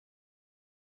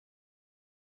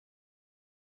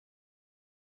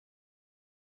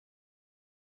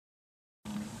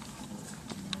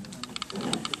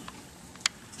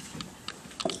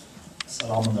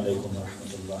السلام عليكم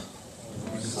ورحمة الله.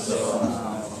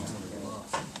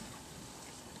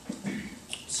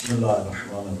 بسم الله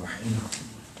الرحمن الرحيم.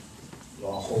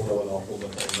 لا حول ولا قوة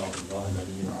إلا بالله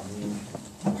العلي العظيم.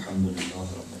 الحمد لله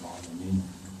رب العالمين.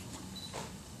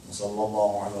 وصلى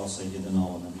الله على سيدنا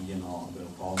ونبينا أبي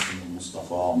القاسم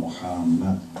المصطفى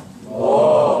محمد.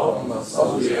 اللهم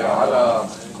صل على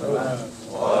محمد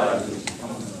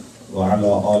وعلى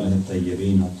آله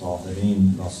الطيبين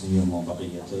الطاهرين لا سيما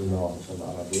بقية الله في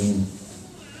الأرضين.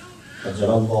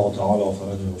 أجل الله تعالى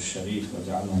فرجه الشريف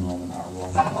وجعلنا من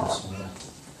أعوان الأنصار.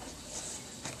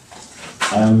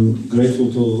 I'm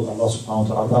grateful to Allah subhanahu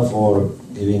wa ta'ala for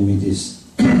giving me this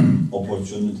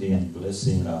opportunity and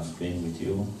blessing of being with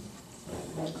you,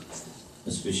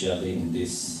 especially in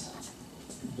this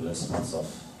blessed month of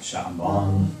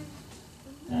Sha'ban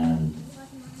and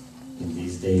in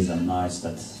these days and nights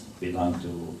that belong to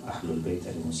Ahlul Bayt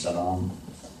alayhi salam.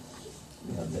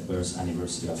 We have the birth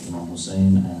anniversary of Imam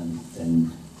Hussein, and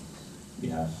then we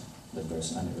have the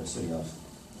birth anniversary of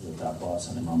the Abbas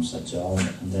and Imam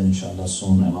Sajjad, and then inshallah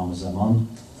soon Imam Zaman.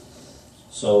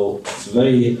 So it's a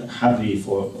very happy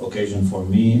occasion for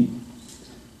me,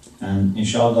 and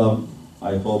inshallah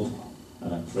I hope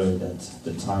and I pray that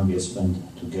the time we spend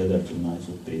together tonight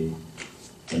would be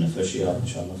beneficial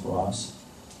inshallah for us.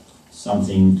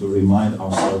 Something to remind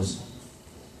ourselves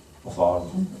of our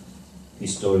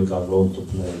historical role to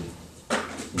play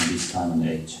in this time and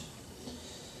age.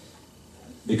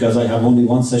 Because I have only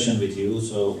one session with you,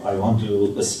 so I want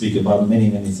to speak about many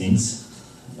things,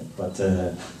 but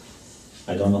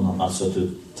I don't want also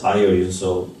to tire you,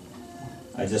 so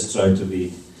I just try to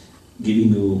be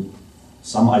giving you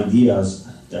some ideas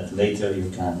that later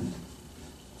you can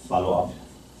follow up,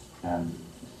 and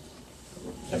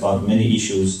about many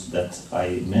issues that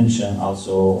I mentioned.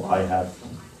 Also, I have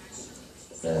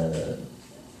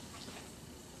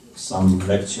some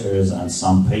lectures and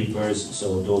some papers,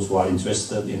 so those who are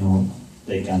interested,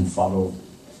 they can follow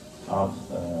up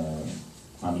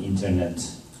on internet.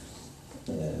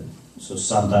 So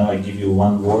sometimes I give you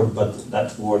one word, but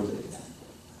that word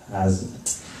has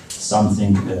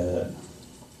something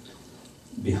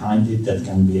behind it that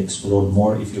can be explored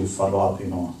more if you follow up,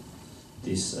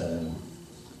 this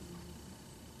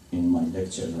in my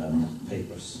lectures and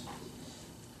papers.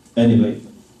 Anyway,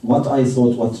 what I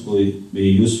thought would be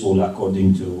useful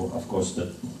according to, of course,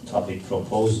 the topic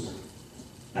proposed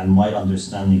and my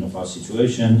understanding of our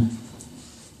situation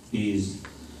is,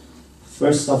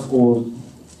 first of all,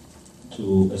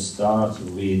 to start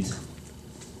with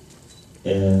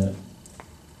a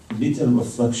little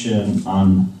reflection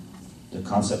on the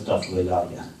concept of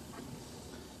wilayah.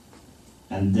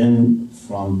 And then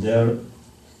from there,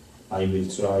 I will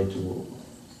try to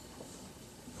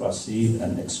proceed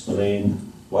and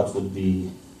explain what would be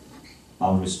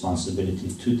our responsibility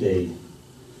today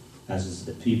as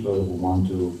the people who want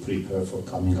to prepare for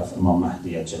coming of Imam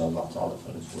Mahdi Ajalallah Ta'ala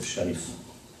for Sharif.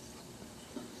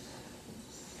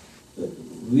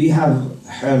 We have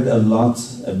heard a lot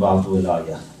about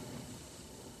wilayah.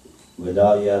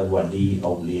 Wilayah, wali,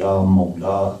 awliya,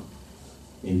 mawla.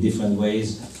 In different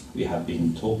ways we have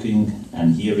been talking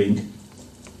and hearing.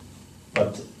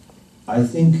 But I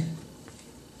think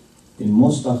in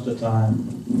most of the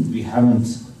time we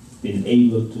haven't been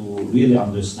able to really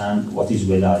understand what is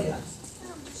wilayah.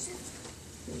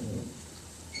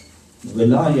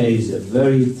 Wilayah is a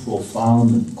very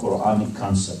profound Quranic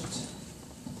concept.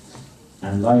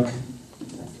 And like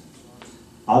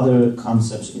other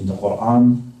concepts in the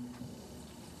Quran,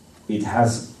 it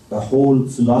has a whole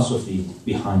philosophy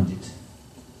behind it.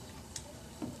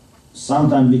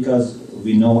 Sometimes because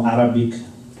we know Arabic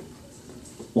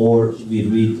or we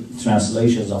read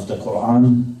translations of the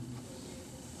Quran,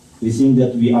 we think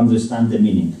that we understand the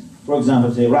meaning. For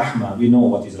example, say Rahma, we know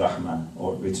what is Rahma,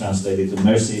 or we translate it to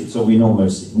mercy, so we know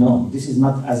mercy. No, this is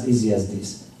not as easy as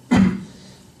this.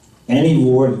 Any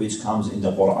word which comes in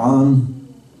the Quran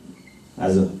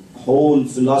has a whole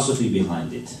philosophy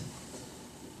behind it.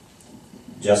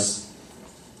 Just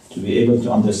to be able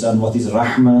to understand what is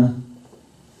Rahma,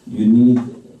 you need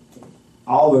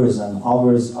hours and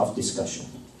hours of discussion.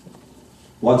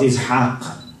 What is Haqq?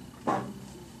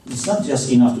 It's not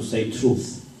just enough to say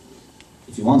truth.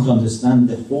 If you want to understand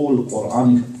the whole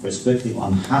Quranic perspective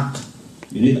on Haqq,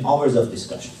 you need hours of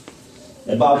discussion.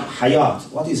 About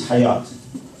Hayat, what is Hayat?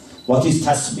 What is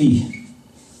Tasbih?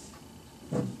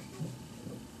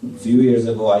 A few years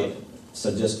ago I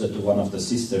suggested to one of the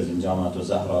sisters in Jamaat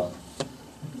Zahra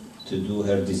to do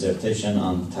her dissertation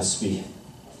on Tasbih.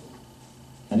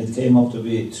 And it came up to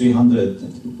be 300,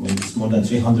 maybe it's more than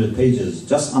 300 pages,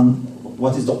 just on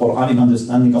what is the Quranic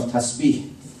understanding of Tasbih.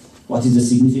 What is the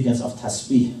significance of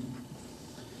tasbih?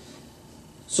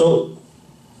 So,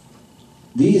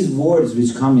 these words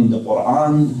which come in the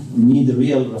Quran need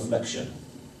real reflection.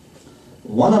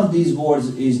 One of these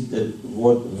words is the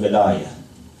word wilaya.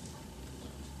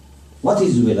 What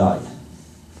is wilaya?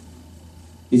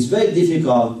 It's very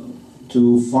difficult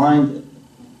to find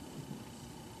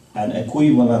an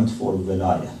equivalent for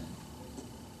wilaya.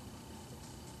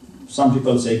 Some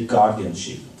people say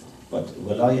guardianship, but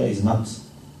wilaya is not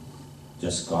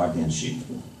just guardianship.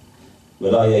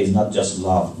 Wilaya is not just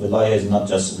love. Wilaya is not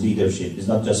just leadership. It's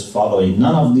not just following.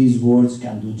 None of these words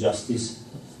can do justice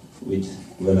with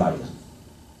wilaya.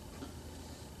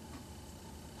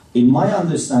 In my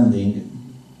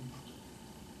understanding,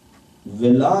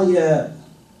 wilaya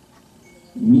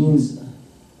means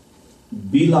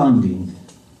belonging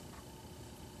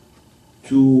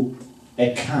to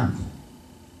a camp,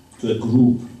 to a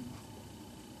group,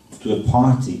 to a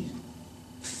party,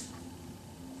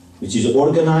 which is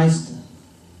organized.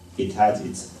 It has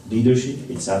its leadership,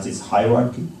 it has its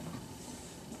hierarchy.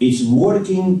 It's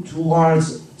working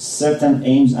towards certain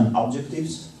aims and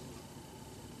objectives,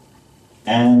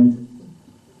 and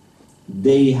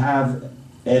they have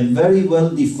a very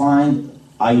well-defined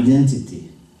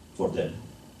identity for them.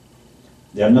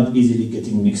 They are not easily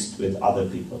getting mixed with other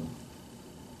people.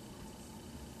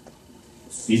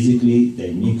 Physically,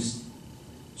 they mix.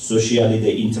 Socially,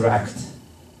 they interact.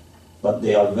 But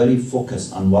they are very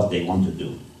focused on what they want to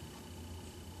do.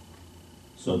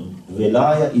 So,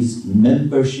 wilaya is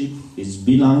membership, is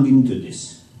belonging to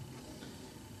this.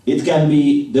 It can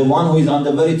be the one who is on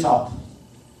the very top.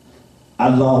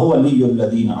 Allahu waliyul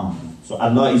ladina amanu. So,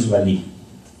 Allah is wali.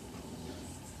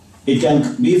 It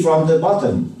can be from the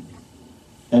bottom.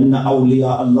 Inna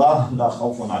awliya Allah la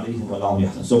khawfun alayhim wa la hum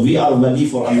yahzanun. So we are wali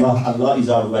for Allah, Allah is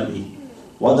our wali.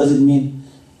 What does it mean?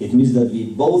 It means that we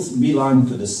both belong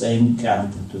to the same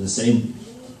camp, to the same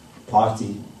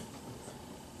party,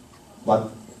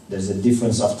 but there's a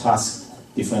difference of task,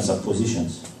 difference of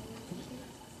positions.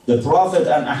 The Prophet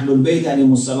and Ahlul Bayt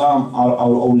alayhimus salam are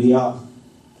our awliya.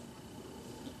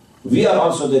 We are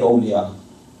also their awliya.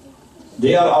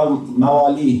 They are our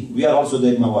mawali, we are also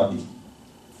their mawali.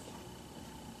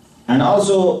 And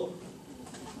also,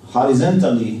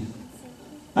 horizontally,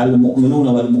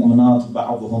 al-mu'minun wal-mu'minat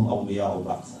ba'duhum awliya'u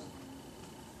ba'd.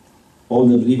 All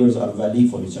the believers are wali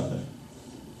for each other.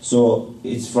 So,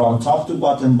 it's from top to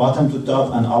bottom, bottom to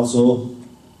top, and also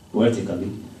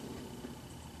vertically.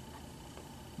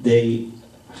 They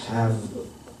have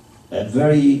a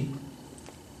very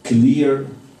clear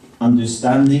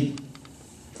understanding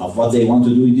of what they want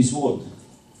to do in this world.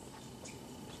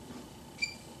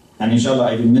 And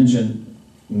inshallah, I will mention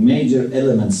major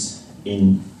elements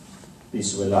in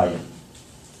this wilaya.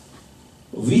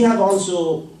 We have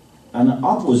also an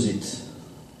opposite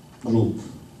group.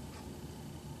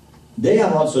 They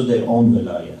have also their own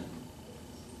wilaya.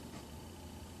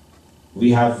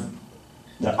 We have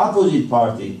the opposite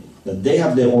party, that they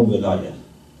have their own wilaya.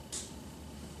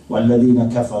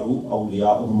 وَالَّذِينَ كَفَرُوا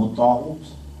أَوْلِيَاؤُهُمُ الطَّاغُوتُ.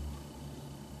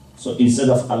 So instead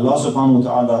of Allah subhanahu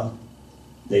wa ta'ala,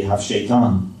 they have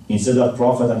shaitan. Instead of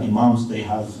Prophet and Imams, they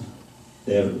have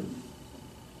their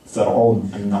Pharaoh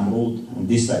and Namrud and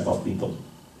this type of people.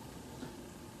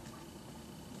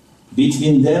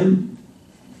 Between them,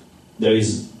 there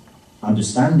is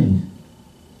understanding.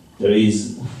 There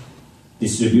is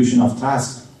distribution of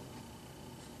tasks.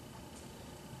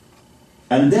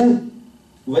 And then,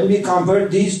 when we compare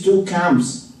these two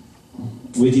camps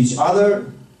with each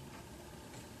other,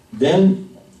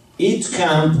 then each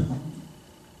camp,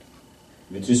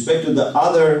 with respect to the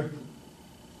other,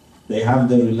 they have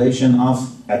the relation of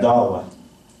adawa.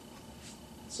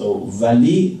 So,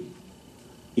 wali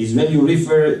is when you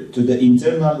refer to the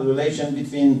internal relation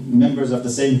between members of the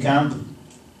same camp,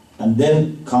 and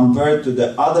then compared to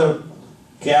the other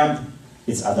camp,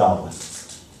 it's adawa.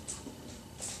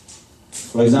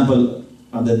 For example,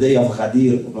 on the day of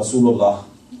Ghadir, Rasulullah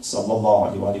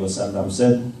sallallahu alaihi wasallam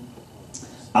said,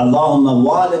 Allahumma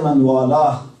wali man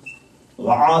walah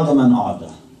wa aada man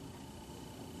aada.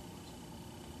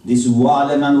 This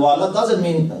wali man wala doesn't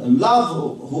mean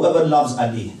love whoever loves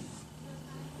Ali.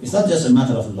 It's not just a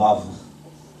matter of love.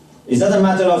 It's not a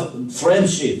matter of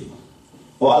friendship.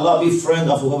 Or Allah be friend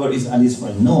of whoever is Ali's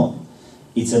friend. No.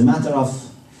 It's a matter of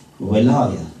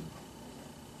wilaya.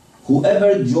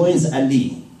 Whoever joins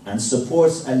Ali and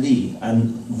supports Ali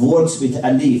and works with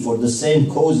Ali for the same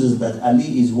causes that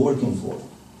Ali is working for,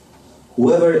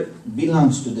 whoever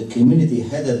belongs to the community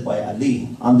headed by Ali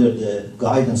under the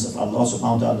guidance of Allah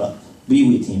subhanahu wa ta'ala,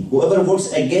 be with him. Whoever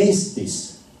works against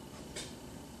this,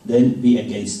 then be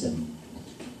against them.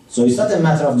 So it's not a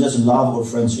matter of just love or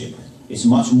friendship. It's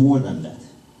much more than that.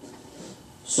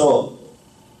 So,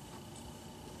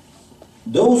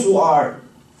 those who are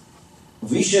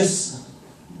vicious,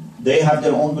 they have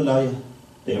their own balaya,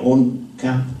 their own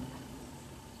camp.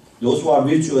 Those who are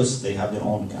virtuous, they have their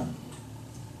own camp.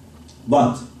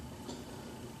 But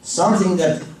something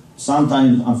that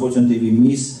sometimes, unfortunately, we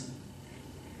miss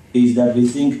is that we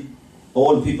think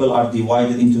all people are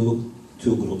divided into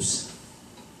two groups.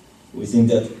 We think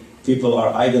that people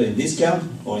are either in this camp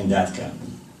or in that camp.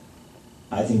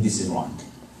 I think this is wrong.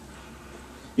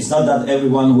 It's not that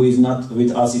everyone who is not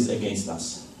with us is against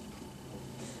us.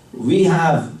 We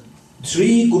have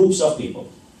 3 groups of people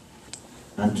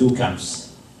and 2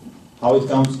 camps. How it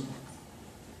comes?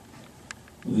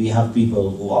 We have people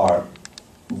who are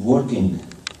working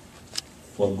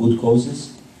for good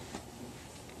causes.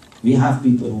 We have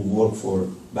people who work for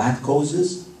bad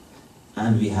causes,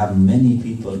 and we have many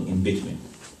people in between.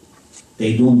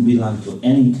 They don't belong to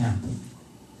any camp.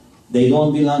 They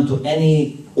don't belong to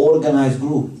any organized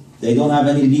group. They don't have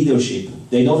any leadership.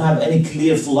 They don't have any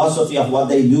clear philosophy of what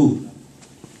they do.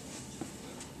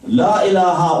 La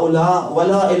ilaha ula wa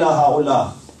la ilaha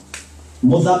ula.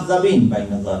 Mudhabdhabin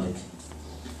bayna dhalik.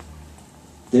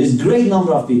 There is a great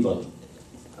number of people.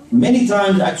 Many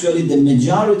times, actually, the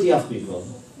majority of people,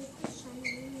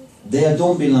 they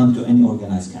don't belong to any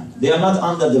organized camp. They are not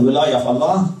under the wilayah of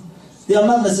Allah. They are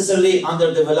not necessarily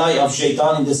under the wilayah of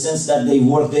shaitan in the sense that they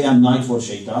work day and night for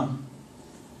shaitan.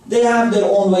 They have their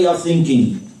own way of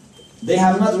thinking. They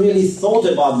have not really thought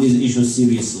about these issues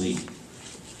seriously.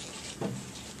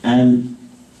 And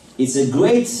it's a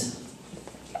great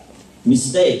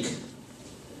mistake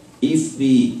if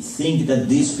we think that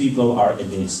these people are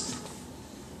against.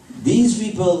 These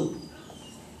people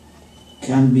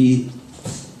can be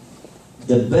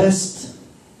the best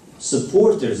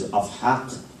supporters of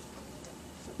haqq,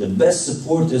 the best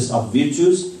supporters of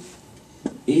virtues,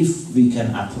 if we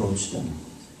can approach them.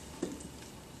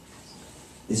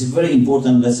 It's a very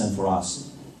important lesson for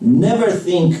us. Never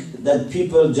think that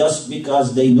people, just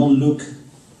because they don't look,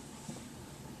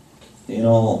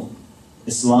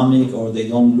 Islamic, or they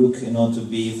don't look, to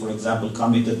be, for example,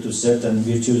 committed to certain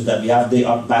virtues that we have, they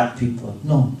are bad people.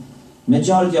 No.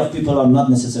 Majority of people are not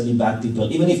necessarily bad people.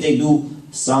 Even if they do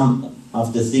some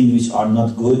of the things which are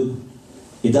not good,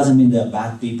 it doesn't mean they're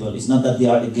bad people. It's not that they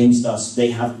are against us. They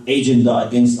have agenda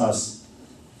against us.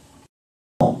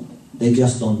 No. They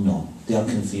just don't know. They are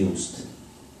confused.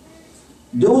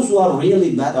 Those who are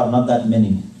really bad are not that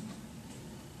many.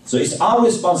 So it's our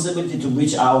responsibility to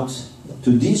reach out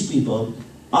to these people.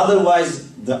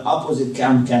 Otherwise, the opposite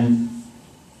camp can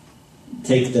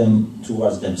take them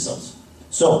towards themselves.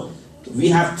 So we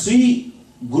have 3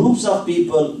 groups of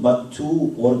people, but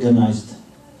 2 organized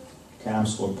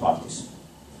camps or parties.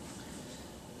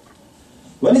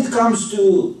 When it comes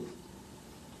to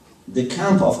the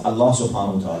camp of Allah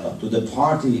subhanahu wa ta'ala, to the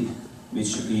party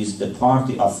which is the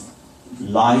party of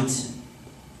light,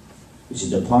 which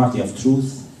is the party of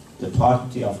truth, the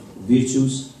party of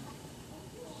virtues,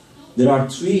 there are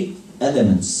 3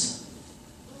 elements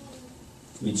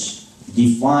which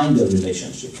define the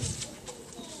relationship.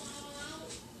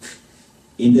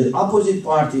 In the opposite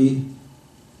party,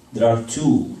 there are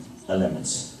 2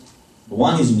 elements.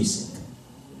 One is missing.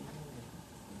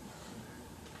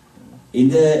 In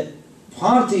the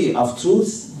party of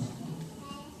truth,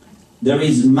 there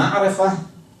is ma'rifah,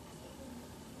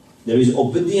 there is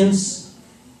obedience,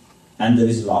 and there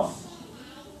is love.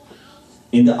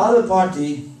 In the other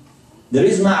party, there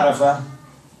is ma'rifah,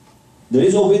 there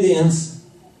is obedience,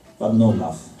 but no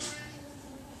love.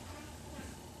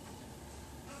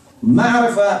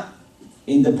 Ma'rifah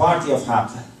in the party of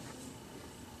haqq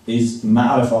is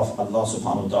ma'rifah of Allah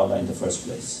subhanahu wa ta'ala in the first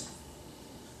place.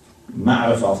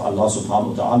 Ma'rifah of Allah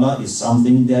subhanahu wa ta'ala is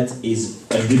something that is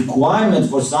a requirement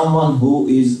for someone who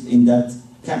is in that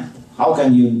camp. How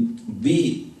can you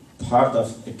be part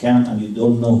of a camp and you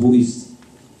don't know who is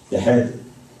the head?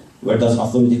 Where does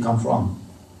authority come from?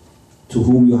 To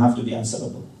whom you have to be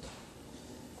answerable.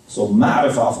 So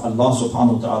ma'rifah of Allah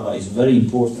subhanahu wa ta'ala is very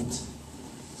important.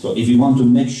 So if we want to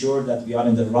make sure that we are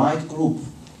in the right group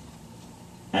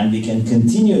and we can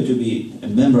continue to be a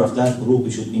member of that group,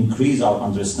 we should increase our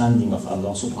understanding of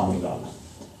Allah subhanahu wa ta'ala.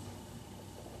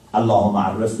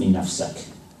 Allahumma arifni nafsak.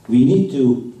 We need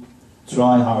to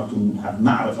try hard to have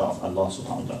ma'rifah of Allah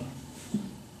subhanahu wa ta'ala.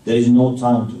 There is no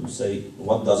time to say,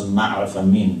 what does ma'rifah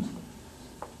mean?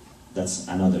 That's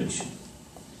another issue.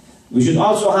 We should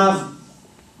also have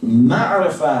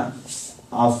ma'rifah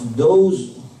of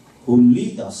those who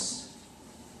lead us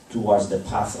towards the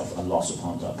path of Allah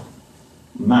subhanahu wa ta'ala.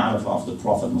 Ma'rifah of the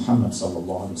Prophet Muhammad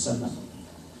sallallahu alaihi wasallam.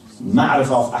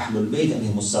 ma'rifah of Ahlul Bayt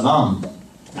alayhimus salam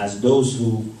as those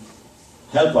who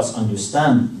help us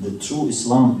understand the true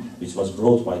Islam which was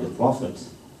brought by the Prophet,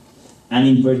 and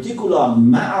in particular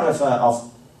ma'rifah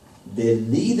of the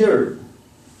leader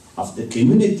of the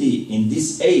community in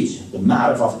this age, the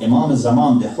ma'rifah of Imam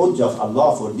al-Zaman, the Hujjah of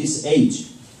Allah for this age.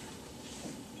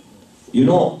 You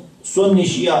know, Sunni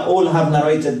Shia all have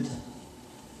narrated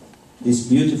this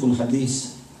beautiful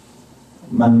hadith.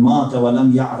 Man mata wa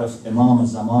lam ya'rif Imam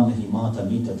zamanihi mata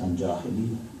mitatan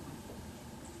jahiliyyah.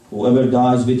 Whoever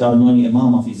dies without knowing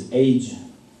Imam of his age,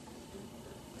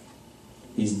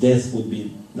 his death would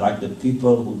be like the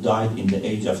people who died in the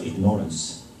age of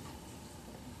ignorance.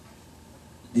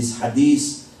 This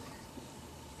hadith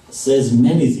says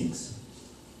many things.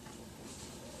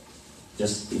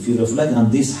 Just if you reflect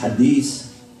on this hadith,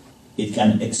 it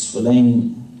can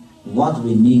explain what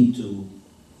we need to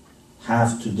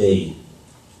have today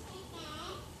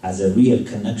as a real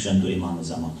connection to Imam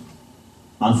al-Zaman.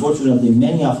 Unfortunately,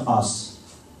 many of us,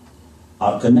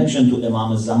 our connection to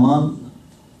Imam al-Zaman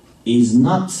is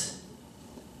not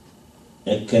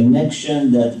a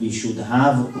connection that we should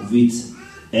have with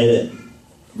an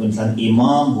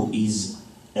Imam who is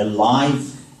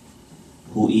alive,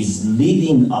 who is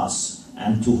leading us,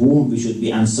 and to whom we should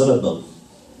be answerable.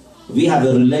 We have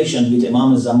a relation with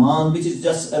Imam al-Zaman which is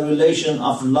just a relation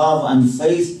of love and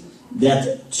faith,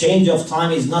 that change of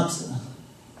time is not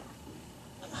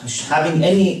having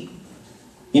any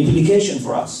implication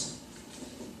for us.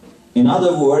 In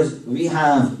other words, we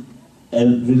have a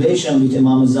relation with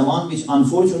Imam al-Zaman which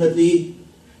unfortunately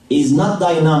is not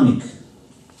dynamic.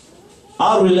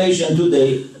 Our relation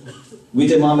today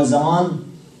with Imam al-Zaman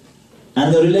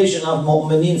and the relation of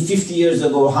Mu'mineen 50 years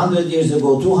ago, 100 years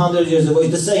ago, 200 years ago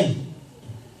is the same.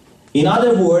 In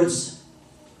other words,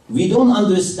 we don't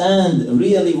understand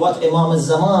really what Imam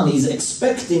al-Zaman is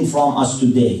expecting from us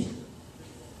today.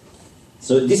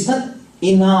 So this is not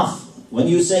enough. When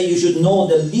you say you should know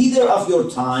the leader of your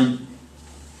time,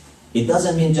 it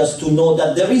doesn't mean just to know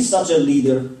that there is such a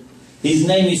leader. His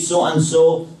name is so and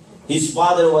so, his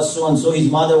father was so and so, his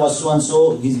mother was so and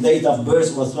so, his date of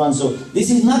birth was so and so.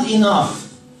 This is not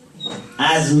enough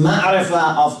as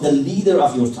ma'rifah of the leader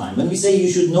of your time. When we say you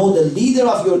should know the leader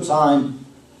of your time,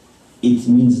 it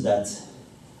means that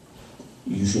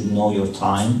you should know your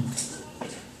time.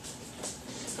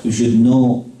 You should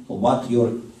know what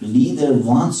your leader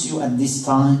wants you at this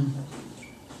time.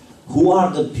 Who are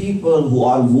the people who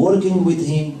are working with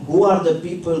him? Who are the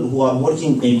people who are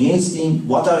working against him?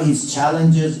 What are his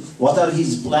challenges? What are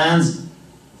his plans?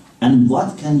 And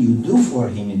what can you do for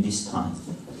him in this time?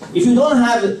 If you don't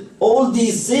have all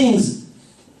these things,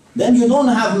 then you don't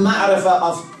have ma'rifah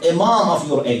of Imam of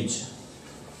your age.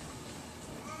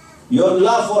 Your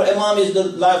love for Imam is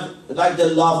like the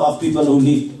love of people who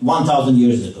lived 1,000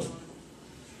 years ago.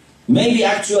 Maybe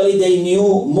actually they knew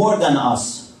more than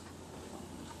us.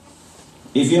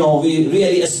 If we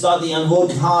really study and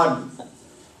work hard,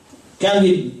 can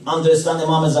we understand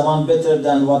Imam al-Zaman better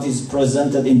than what is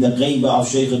presented in the Ghaiba of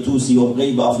Sheikh Tusi or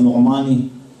Ghaiba of Nu'mani?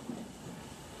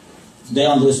 They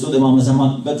understood Imam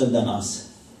al-Zaman better than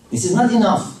us. This is not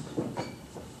enough.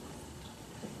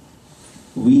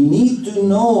 We need to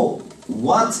know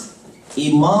what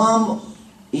Imam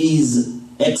is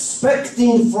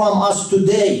expecting from us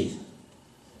today.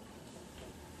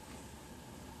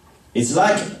 It's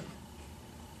like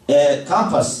a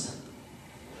compass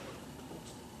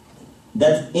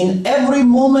that in every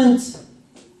moment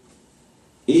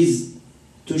is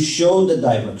to show the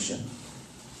direction.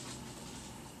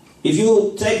 If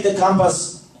you take the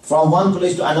compass from one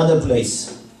place to another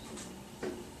place,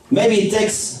 maybe it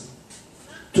takes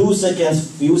 2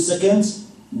 seconds, few seconds,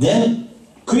 then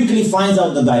quickly finds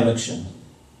out the direction.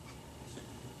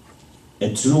 A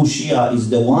true Shia is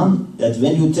the one that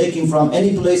when you take him from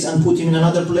any place and put him in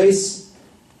another place,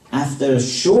 after a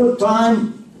short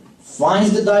time,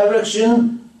 finds the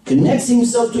direction, connects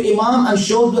himself to Imam and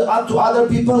shows to other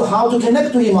people how to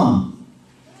connect to Imam.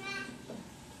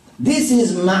 This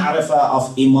is ma'rifah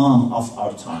of Imam of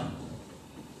our time.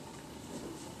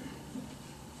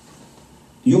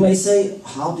 You may say,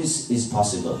 how this is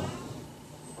possible?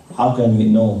 How can we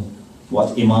know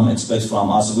what Imam expects from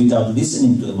us without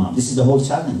listening to Imam? This is the whole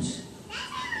challenge.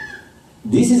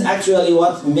 This is actually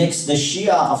what makes the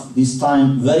Shia of this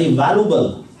time very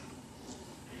valuable.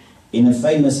 In a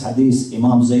famous hadith,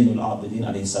 Imam Zainul Abidin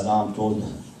alayhi salam told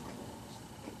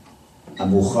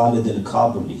Abu Khalid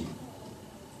al-Kabuli,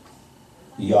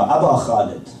 Ya Aba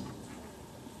Khalid,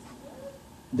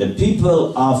 the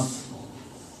people of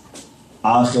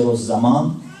Akhir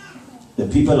al-Zaman, the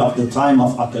people of the time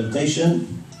of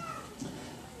occultation,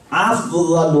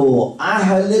 أفضل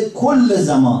أهل كل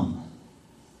زمان.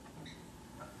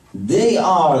 They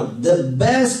are the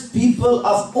best people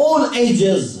of all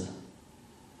ages.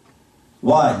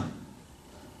 Why?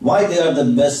 Why they are the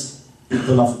best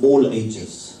people of all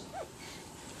ages?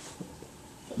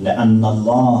 لأن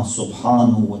الله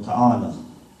سبحانه وتعالى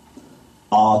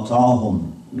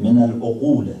آتاهم من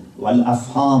العقول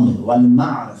والأفهام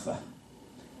والمعرفة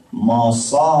ما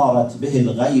صارت به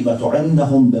الغيبة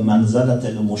عندهم بمنزلة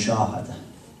المشاهدة.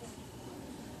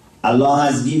 Allah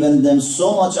has given them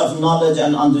so much of knowledge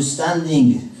and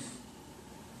understanding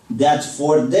that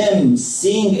for them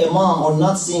seeing Imam or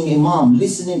not seeing Imam,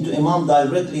 listening to Imam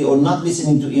directly or not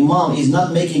listening to Imam is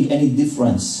not making any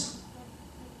difference.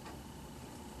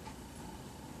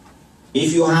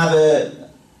 If you have a,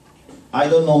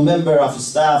 member of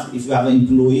staff, if you have an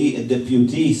employee, a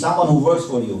deputy, someone who works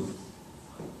for you,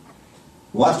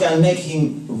 what can make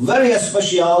him very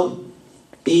special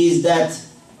is that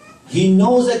he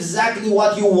knows exactly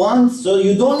what you want, so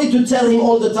you don't need to tell him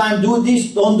all the time, do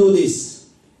this, don't do this.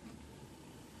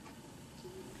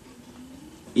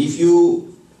 If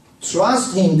you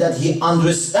trust him that he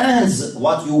understands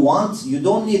what you want, you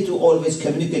don't need to always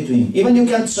communicate to him. Even you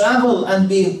can travel and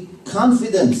be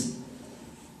confident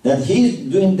that he's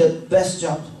doing the best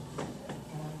job.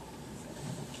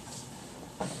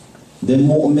 The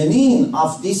mu'mineen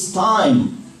of this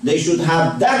time, they should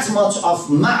have that much of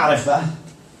ma'rifah,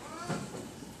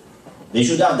 they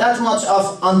should have that much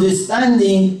of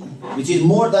understanding, which is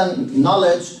more than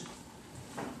knowledge,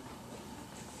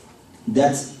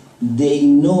 that they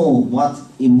know what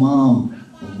Imam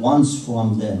wants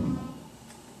from them.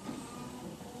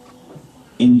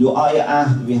 In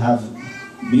Du'a we have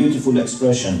beautiful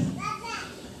expression.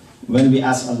 When we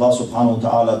ask Allah subhanahu wa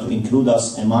ta'ala to include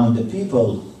us among the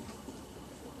people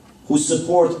who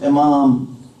support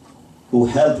Imam, who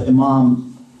help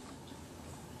Imam,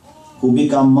 who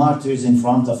become martyrs in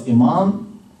front of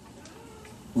Imam,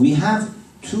 we have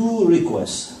two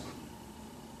requests.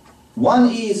 One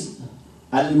is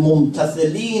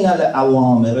al-mumtathalin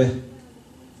al-awamir.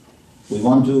 We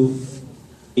want to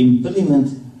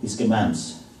implement his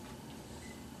commands.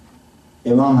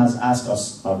 Imam has asked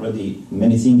us already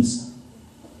many things.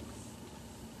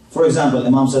 For example,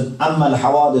 Imam said, أَمَّا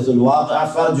الْحَوَادِثُ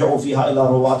الْوَاقِعَ فَارْجِعُوا فِيهَا إِلَى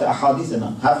رُوَاةِ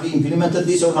أَحَادِثِنَا. Have we implemented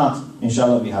this or not?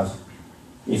 Inshallah we have.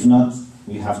 If not,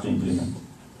 we have to implement.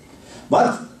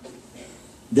 But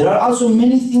there are also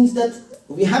many things that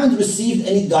we haven't received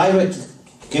any direct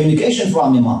communication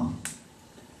from Imam.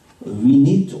 We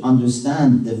need to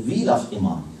understand the will of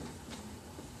Imam.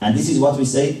 And this is what we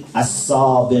say,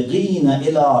 السابقين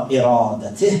إلى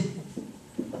إرادته.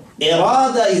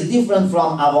 Irada is different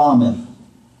from awamir.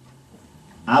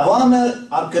 Awamir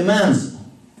are commands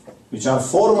which are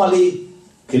formally,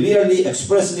 clearly,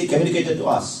 expressly communicated to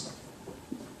us.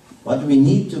 But we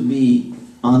need to be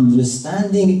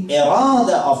understanding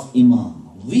irada of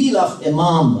Imam, will of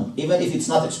Imam, even if it's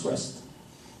not expressed.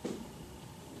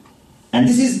 And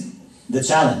this is the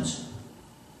challenge.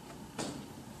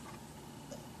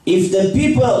 If the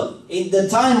people in the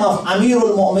time of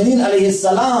Amirul Mu'mineen alayhi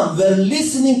salam were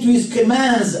listening to his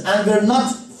commands and were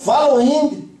not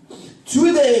following,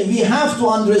 today we have to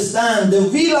understand the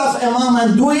will of Imam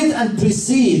and do it and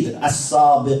precede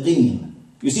as-sabiqeen.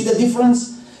 You see the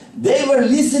difference? They were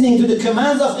listening to the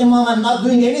commands of Imam and not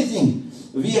doing anything.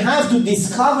 We have to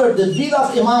discover the will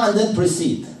of Imam and then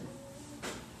proceed.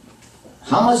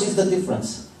 How much is the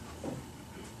difference?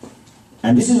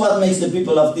 And this is what makes the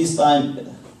people of this time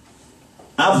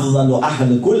أفضل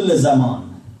أهل كل زمان.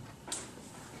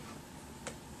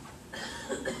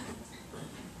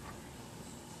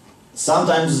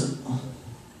 Sometimes,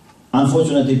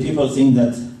 unfortunately, people think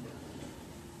that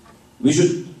we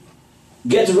should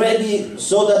get ready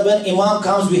so that when Imam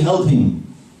comes, we help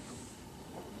him.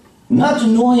 Not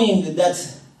knowing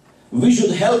that we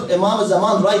should help Imam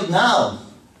Zaman right now.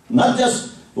 Not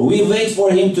just we wait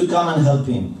for him to come and help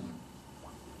him.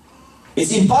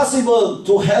 It's impossible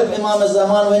to help Imam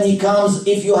Zaman when he comes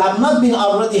if you have not been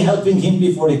already helping him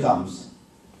before he comes.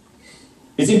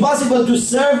 It's impossible to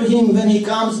serve him when he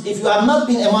comes if you have not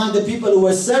been among the people who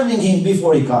were serving him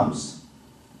before he comes.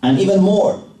 And even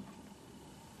more,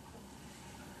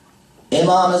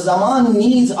 Imam Zaman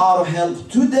needs our help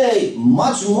today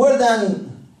much more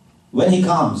than when he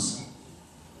comes.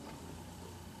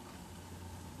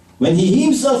 When he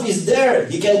himself is there,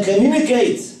 he can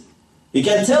communicate. He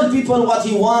can tell people what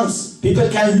he wants. People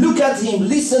can look at him,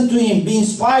 listen to him, be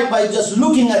inspired by just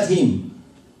looking at him.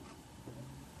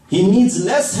 He needs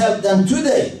less help than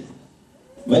today,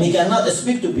 when he cannot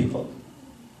speak to people.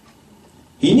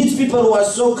 He needs people who are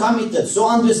so committed, so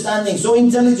understanding, so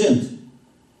intelligent,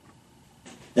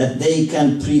 that they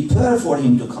can prepare for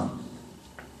him to come.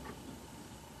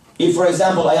 If, for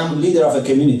example, I am leader of a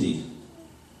community,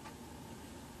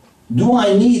 do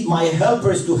I need my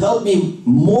helpers to help me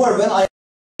more when I am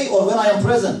away or when I am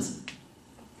present?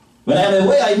 When I am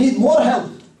away, I need more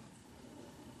help.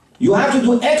 You have to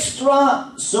do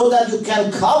extra so that you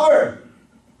can cover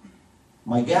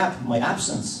my gap, my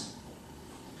absence.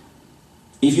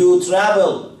 If you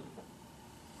travel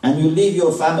and you leave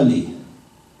your family,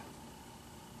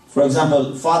 for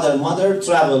example, father and mother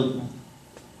travel,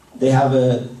 they have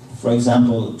a, for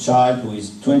example, child who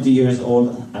is 20 years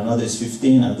old, another is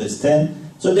 15, another is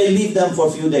 10, so they leave them for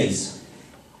a few days.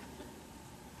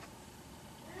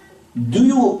 Do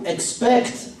you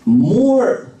expect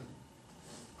more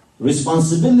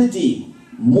responsibility,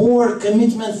 more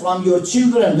commitment from your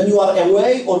children when you are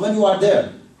away or when you are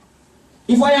there?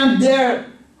 If I am there,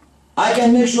 I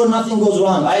can make sure nothing goes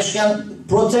wrong. I can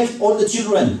protect all the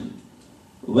children.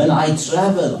 When I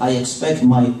travel, I expect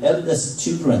my eldest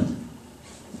children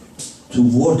to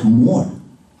work more.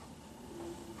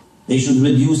 They should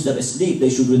reduce their sleep. They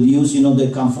should reduce,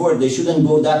 their comfort. They shouldn't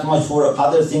go that much for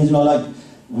other things, like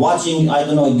watching,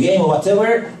 a game or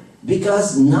whatever,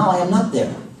 because now I am not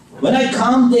there. When I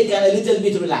come, they can a little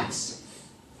bit relax.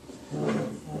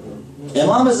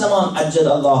 Imam al-Zaman, Ajjal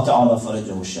Allah Ta'ala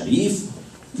Farajahu Sharif,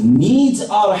 needs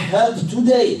our help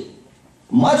today,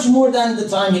 much more than the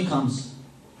time he comes.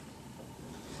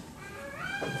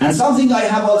 And something I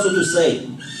have also to say,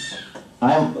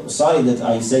 I am sorry that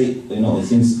I say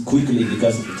things quickly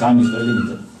because the time is very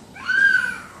limited.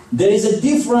 There is a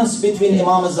difference between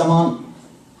Imam al-Zaman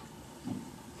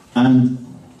and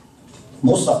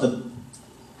most of the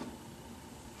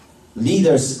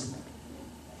leaders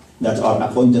that are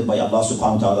appointed by Allah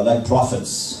subhanahu wa ta'ala, like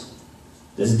prophets.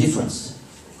 There's a difference.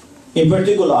 In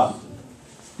particular,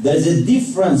 there is a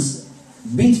difference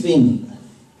between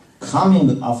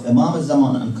coming of Imam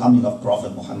al-Zaman and coming of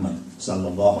Prophet Muhammad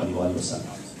sallallahu alaihi wasallam.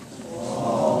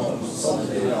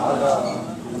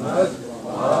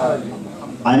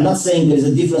 I'm not saying there is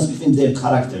a difference between their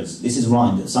characters. This is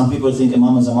wrong. Some people think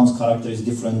Imam al-Zaman's character is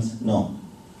different. No.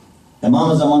 Imam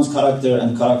al-Zaman's character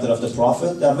and character of the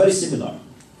Prophet, they are very similar.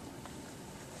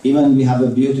 Even we have a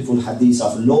beautiful hadith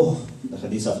of Loh, the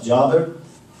hadith of Jabir,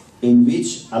 in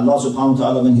which Allah subhanahu wa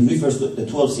ta'ala, when he refers to the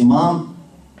 12th Imam,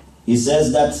 he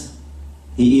says that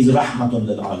he is rahmatun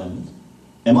lil alamin.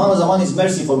 Imam al-Zaman is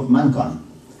mercy for mankind.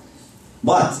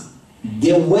 But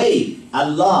the way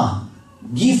Allah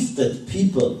gifted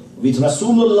people with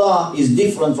Rasulullah is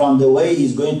different from the way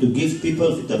he's going to gift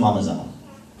people with Imam al-Zaman.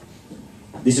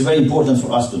 This is very important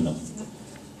for us to know.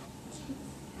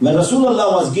 When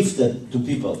Rasulullah was gifted to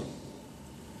people,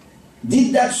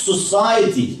 did that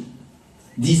society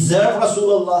deserve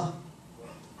Rasulullah?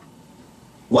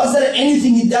 Was there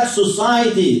anything in that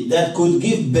society that could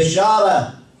give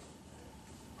bashara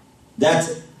that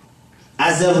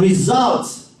as a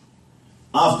result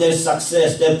of their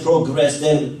success, their progress,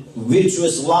 their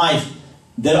virtuous life,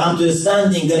 their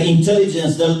understanding, their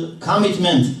intelligence, their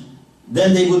commitment,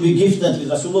 then they will be gifted with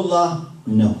Rasulullah?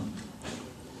 No.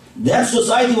 That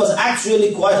society was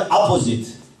actually quite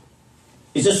opposite.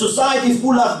 It's a society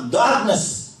full of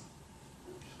darkness.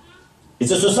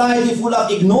 It's a society full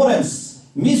of ignorance,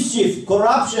 mischief,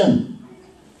 corruption.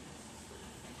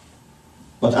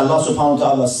 But Allah subhanahu wa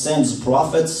ta'ala sends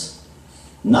prophets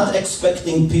not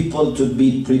expecting people to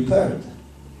be prepared.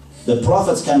 The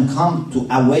prophets can come to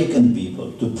awaken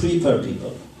people, to prepare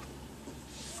people.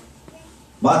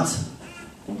 But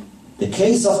the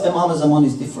case of Imam al-Zaman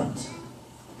is different.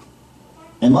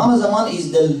 Imam al-Zaman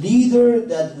is the leader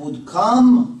that would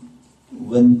come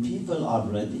when people are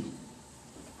ready.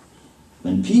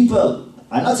 When people,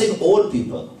 I'm not saying all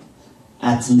people,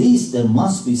 at least there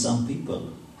must be some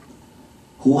people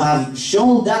who have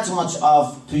shown that much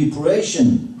of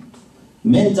preparation,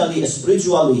 mentally,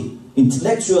 spiritually,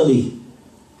 intellectually,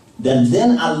 that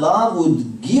then Allah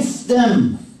would gift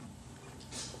them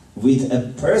with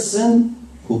a person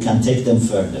who can take them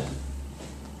further.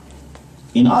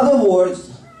 In other words,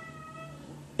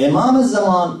 Imam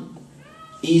al-Zaman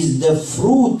is the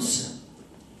fruit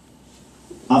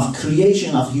of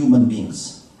creation of human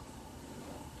beings.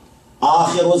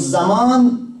 Akhir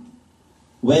al-Zaman,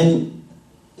 when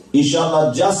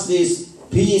inshallah justice,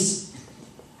 peace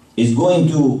is going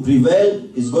to prevail,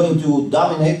 is going to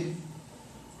dominate,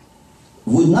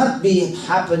 would not be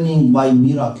happening by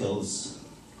miracles.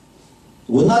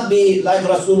 Would not be like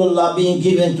Rasulullah being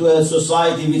given to a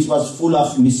society which was full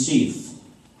of mischief.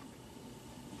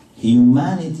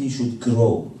 Humanity should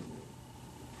grow.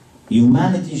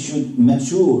 Humanity should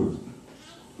mature.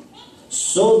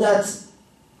 So that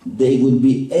they would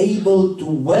be able to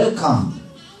welcome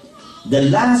the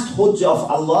last Hujjah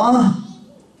of Allah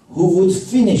who would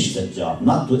finish the job,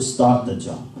 not to start the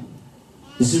job.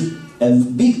 This is a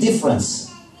big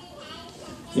difference.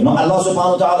 You know, Allah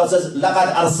subhanahu wa ta'ala says,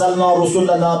 لَقَدْ أَرْسَلْنَا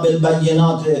رُسُلَنَا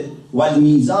بِالْبَيِّنَاتِ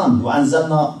وَالْمِيزَانِ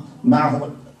وَأَنزَلْنَا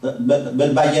مَعَهُمْ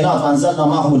بالبينات وأنزلنا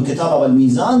معهم الكتاب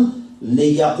والميزان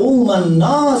ليقوم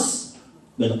الناس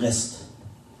بالقسط.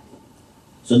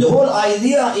 So the whole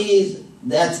idea is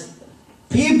that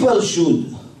people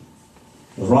should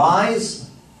rise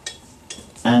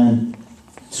and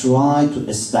try to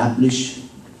establish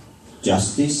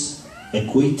justice,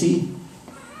 equity,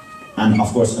 and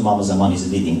of course Imam Zaman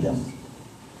is leading them.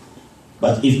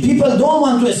 But if people don't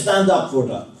want to stand up for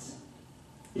that,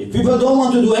 if people don't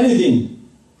want to do anything,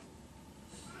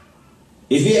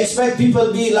 if we expect people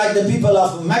to be like the people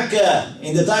of Mecca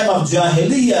in the time of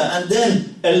Jahiliyyah and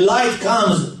then a light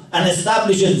comes and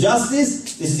establishes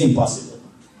justice, this is impossible.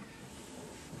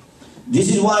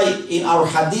 This is why in our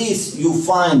hadith you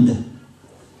find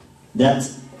that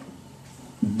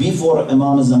before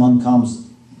Imam Zaman comes,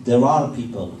 there are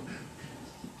people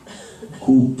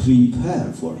who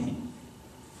prepare for him.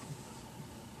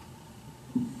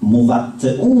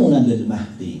 مُغَطِّئُونَ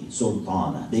لِلْمَهْدِي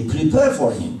سُلْطَانًا. They prepare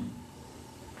for him.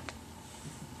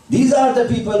 These are the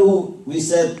people who we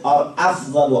said are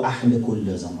أفضل أهل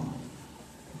كل زمان.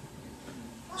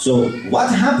 So what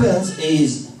happens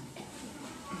is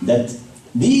that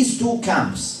these two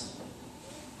camps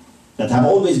that have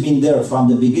always been there from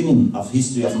the beginning of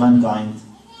history of mankind,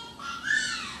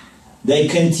 they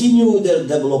continue their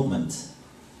development.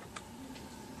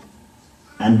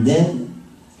 And then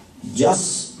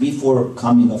just before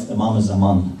coming of Imam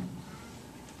Zaman,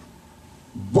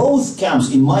 both camps,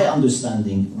 in my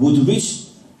understanding, would reach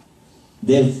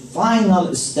their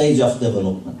final stage of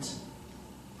development.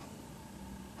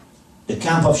 The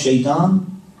camp of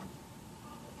Shaitan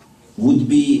would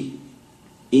be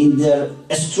in their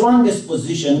strongest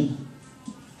position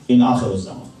in Akhir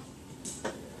al-Zaman.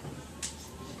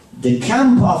 The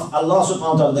camp of Allah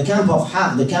subhanahu wa ta'ala, the camp of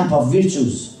Haq, the camp of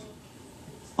virtues,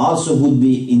 also would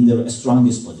be in their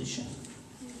strongest position.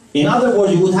 In other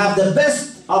words, you would have the best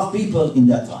of people in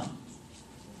that time.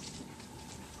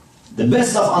 The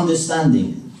best of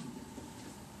understanding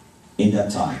in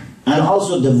that time. And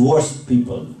also the worst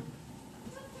people.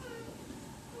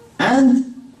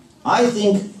 And I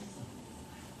think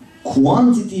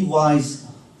quantity-wise,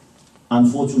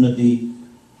 unfortunately,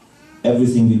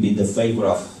 everything will be in the favor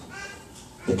of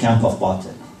the camp of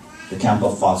batil, the camp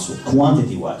of falsehood,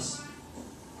 quantity-wise.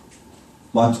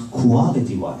 But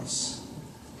quality-wise,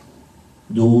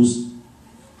 those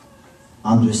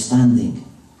understanding,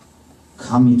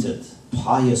 committed,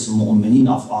 pious mu'mineen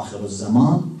of Akhir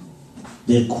al-Zaman,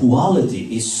 their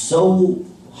quality is so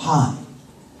high.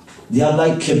 They are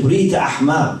like kibrit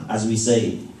ahmar, as we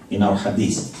say in our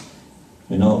hadith.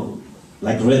 You know,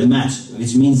 like red match,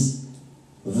 which means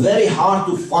very hard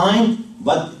to find,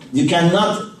 but you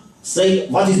cannot say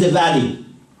what is the value.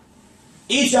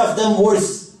 Each of them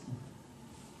worth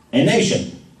a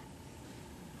nation.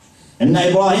 And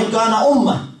Ibrahim kana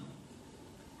ummah.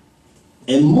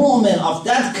 A mu'min of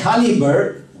that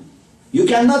caliber, you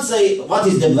cannot say what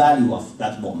is the value of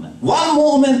that mu'min. One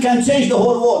mu'min can change the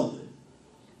whole world.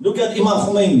 Look at Imam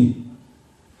Khomeini.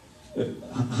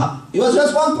 He was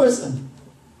just one person.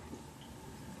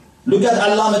 Look at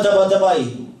Allama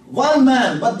Tabatabai. One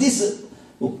man, but this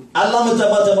Allama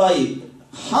Tabatabai,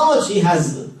 how much he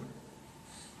has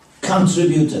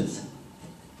contributed.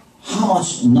 How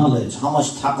much knowledge, how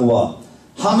much taqwa,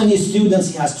 how many students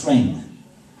he has trained.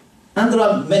 And there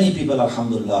are many people,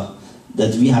 alhamdulillah,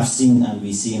 that we have seen and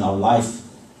we see in our life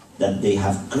that they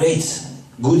have great,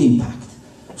 good impact.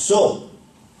 So,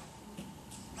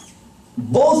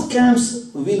 both camps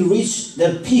will reach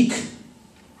their peak.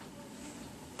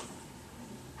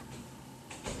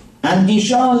 And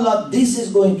inshallah, this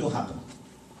is going to happen.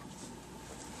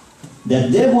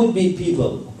 That there would be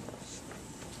people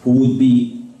who would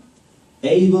be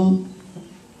able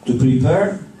to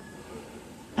prepare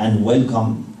and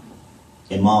welcome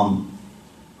Imam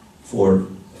for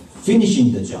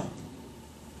finishing the job.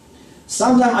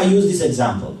 Sometimes I use this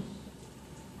example.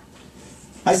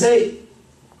 I say,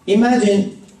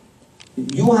 imagine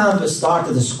you have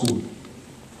started a school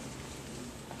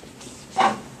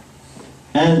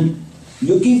and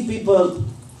you give people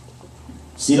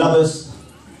syllabus,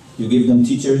 you give them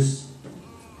teachers,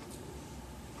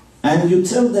 and you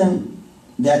tell them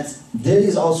that there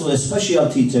is also a special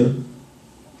teacher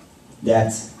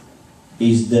that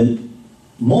is the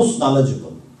most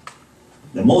knowledgeable,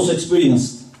 the most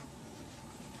experienced,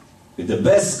 with the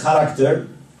best character,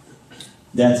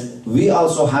 that we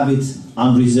also have it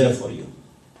on reserve for you.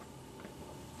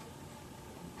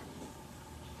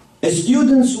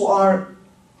 Students who are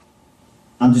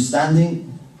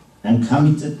understanding and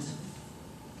committed,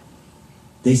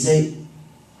 they say,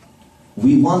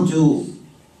 we want to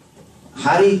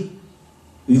hurry,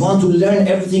 we want to learn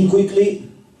everything quickly,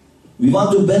 we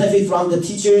want to benefit from the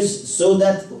teachers so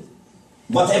that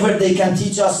whatever they can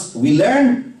teach us, we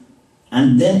learn,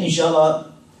 and then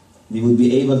inshallah, we will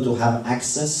be able to have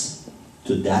access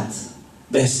to that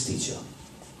best teacher.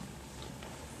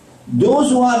 Those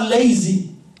who are lazy,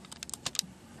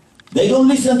 they don't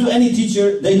listen to any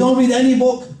teacher, they don't read any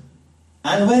book,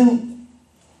 and when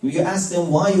we ask them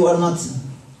why you are not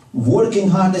working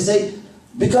hard, they say,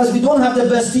 because we don't have the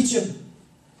best teacher.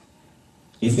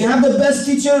 If we have the best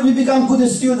teacher, we become good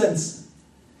students.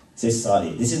 Say,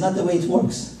 sorry, this is not the way it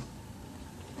works.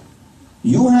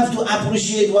 You have to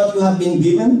appreciate what you have been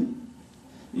given.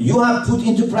 You have put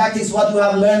into practice what you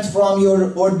have learned from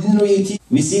your ordinary teacher.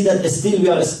 We see that still we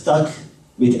are stuck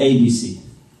with ABC.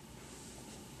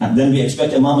 And then we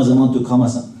expect Imam Zaman to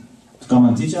come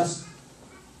and teach us.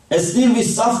 Still we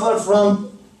suffer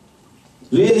from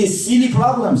really silly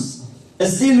problems.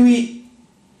 Still we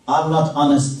are not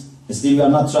honest. Still we are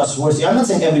not trustworthy. I'm not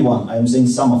saying everyone, I am saying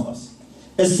some of us.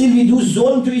 Still we do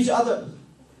zulm to each other.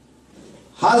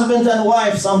 Husband and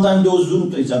wife sometimes do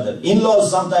zulm to each other.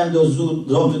 In-laws sometimes do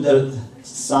zulm to their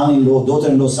son-in-law,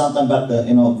 daughter-in-law, sometimes, but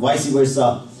vice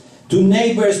versa. To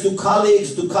neighbors, to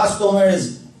colleagues, to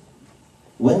customers.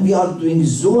 When we are doing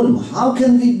zulm, how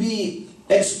can we be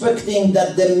expecting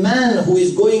that the man who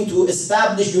is going to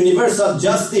establish universal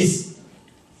justice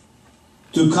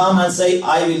to come and say,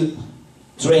 I will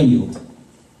train you?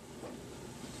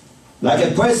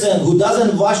 Like a person who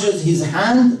doesn't wash his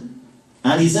hand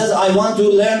and he says, I want to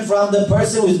learn from the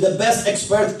person who is the best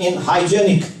expert in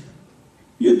hygienic.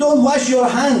 You don't wash your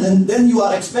hand and then you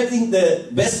are expecting the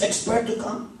best expert to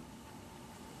come?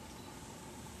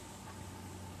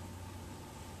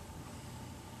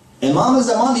 Imam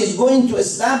Zaman is going to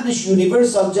establish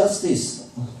universal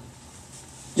justice.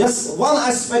 Just one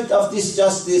aspect of this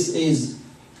justice is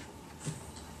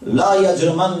لا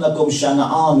يجرمنكم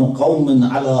شنآن قوم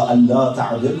على ألا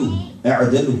تعدلوا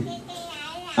اعدلوا.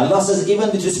 Allah says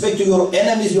even with respect to your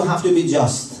enemies you have to be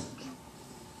just.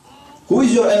 Who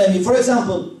is your enemy? For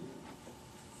example,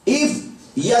 if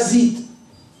Yazid,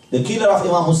 the killer of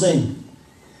Imam Hussein,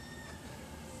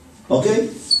 okay,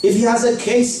 if he has a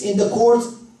case in the court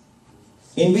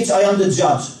in which I am the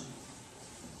judge,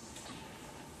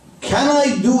 can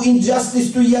I do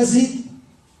injustice to Yazid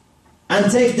and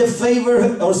take the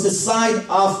favor or the side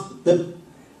of the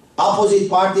opposite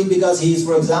party because he is,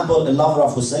 for example, a lover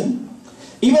of Hussein?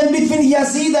 Even between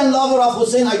Yazid and lover of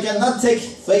Hussein, I cannot take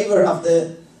favor of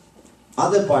the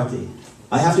other party.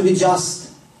 I have to be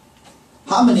just.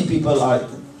 How many people are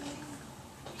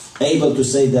able to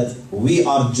say that we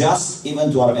are just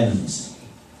even to our enemies?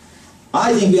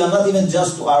 I think we are not even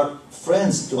just to our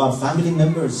friends, to our family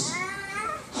members.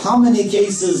 How many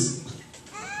cases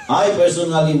I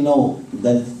personally know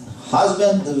that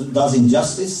husband does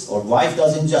injustice or wife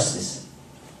does injustice?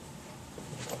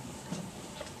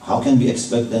 How can we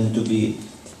expect them to be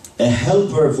a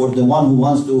helper for the one who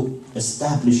wants to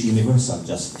establish universal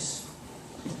justice?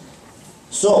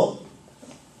 So,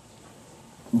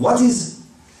 what is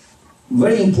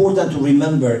very important to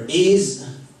remember is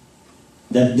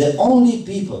that the only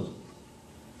people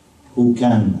who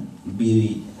can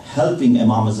be helping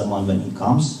Imam Zaman when he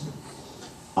comes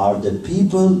are the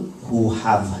people who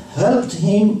have helped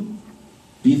him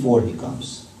before he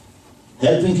comes.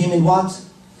 Helping him in what?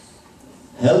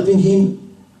 Helping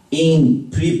him in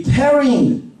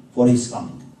preparing for his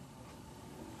coming.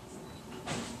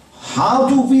 How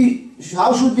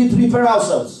should we prepare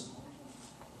ourselves?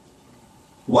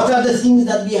 What are the things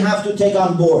that we have to take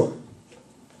on board?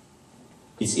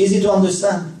 It's easy to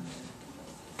understand.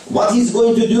 What he's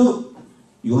going to do,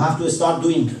 you have to start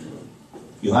doing.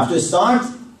 You have to start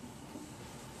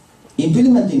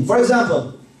implementing. For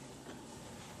example,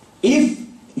 if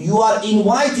you are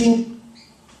inviting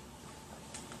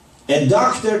a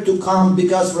doctor to come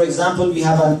because, for example, we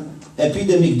have an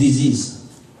epidemic disease.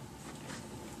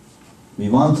 We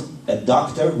want a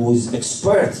doctor who is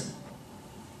expert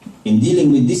in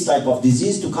dealing with this type of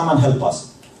disease to come and help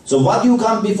us. So what do you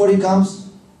come before he comes?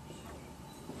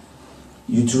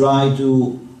 You try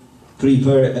to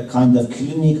prepare a kind of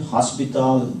clinic,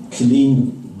 hospital,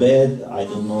 clean bed, I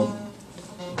don't know,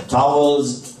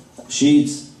 towels,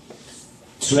 sheets,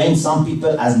 train some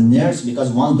people as nurse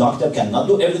because one doctor cannot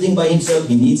do everything by himself.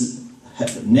 He needs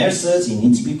nurses, he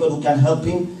needs people who can help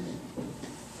him.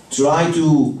 Try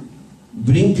to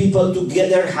bring people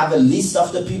together, have a list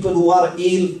of the people who are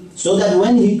ill, so that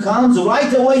when he comes,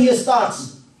 right away he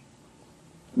starts.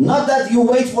 Not that you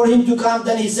wait for him to come,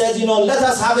 then he says, let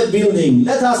us have a building,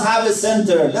 let us have a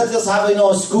center, let us have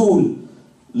a school,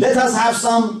 let us have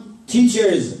some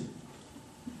teachers.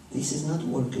 This is not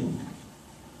working.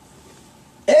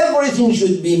 Everything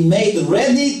should be made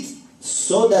ready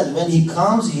so that when he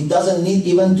comes, he doesn't need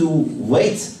even to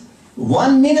wait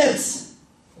 1 minute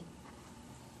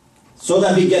so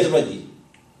that we get ready.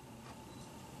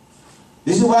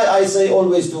 This is why I say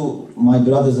always to my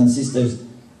brothers and sisters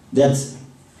that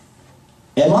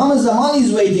Imam Zaman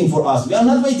is waiting for us. We are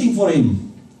not waiting for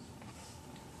him.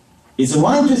 It's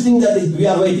wrong to think that we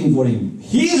are waiting for him.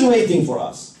 He is waiting for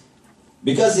us.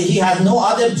 Because he has no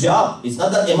other job. It's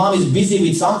not that Imam is busy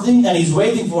with something and he's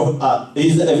waiting for we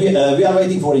are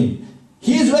waiting for him.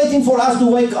 He is waiting for us to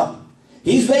wake up.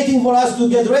 He's waiting for us to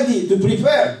get ready, to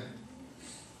prepare.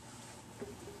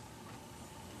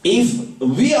 If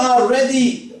we are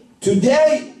ready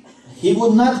today, he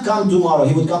would not come tomorrow,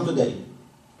 he would come today.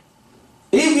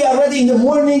 If we are ready in the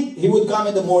morning, he would come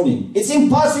in the morning. It's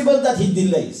impossible that he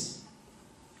delays.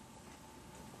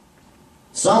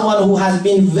 Someone who has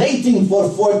been waiting for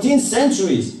 14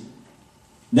 centuries,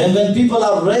 then when people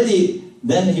are ready,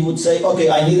 then he would say, okay,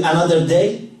 I need another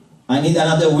day, I need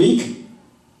another week.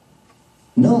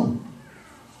 No.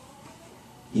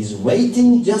 He's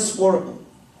waiting just for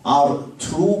our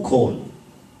true call.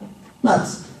 Not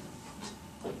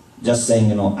just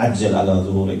saying, Ajjal ala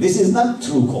dhuhurik. This is not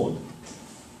true call.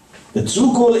 The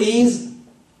true call is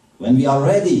when we are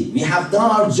ready, we have done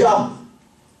our job,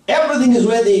 everything is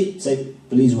ready, say,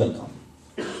 please welcome.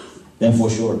 Then for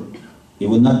sure, he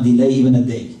will not delay even a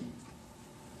day.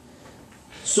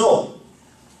 So,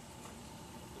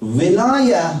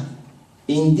 Wilaya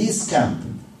in this camp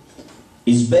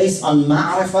is based on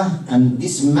ma'rifah, and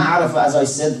this ma'rifah, as I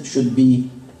said, should be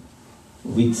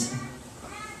with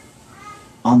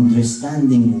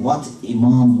understanding what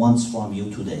Imam wants from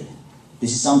you today.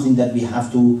 This is something that we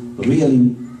have to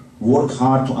really work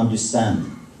hard to understand.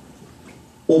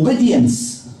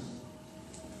 Obedience.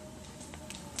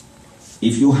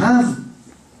 If you have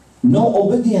no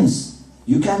obedience,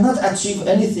 you cannot achieve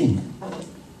anything.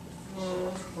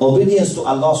 Obedience to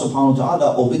Allah subhanahu wa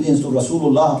ta'ala, obedience to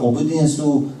Rasulullah, obedience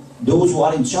to those who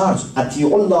are in charge.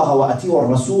 Ati'ullaha wa ati'ur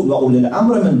Rasul wa ulil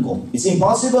amri minkum. It's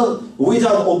impossible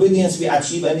without obedience we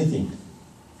achieve anything.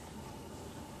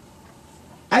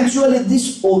 Actually,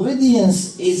 this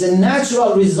obedience is a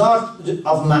natural result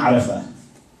of ma'rifah.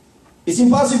 It's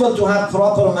impossible to have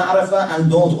proper ma'rifah and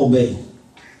don't obey.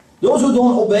 Those who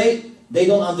don't obey, they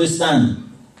don't understand.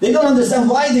 They don't understand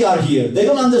why they are here. They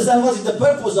don't understand what is the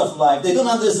purpose of life. They don't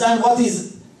understand what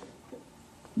is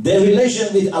their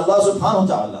relation with Allah subhanahu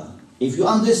wa ta'ala. If you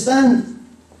understand,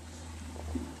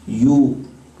 you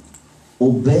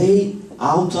obey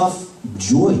out of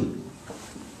joy.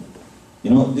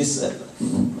 This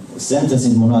sentence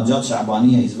in Munajat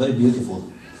Sha'baniyah is very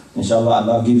beautiful. Inshallah,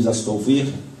 Allah gives us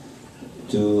tawfiq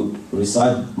to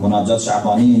recite Munajat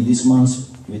Sha'baniyah in this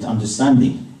month with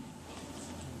understanding.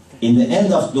 In the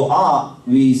end of dua,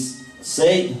 we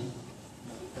say,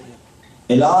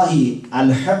 Ilahi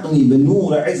alhiqni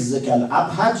binur izzaka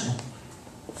al-abhaj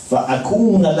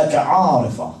fa'akuna laka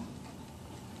 'arifa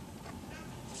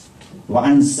wa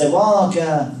an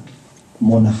siwaka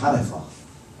munharifa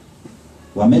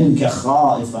wa minka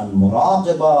khaifan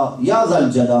muraqiba ya dhal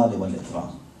jalali wal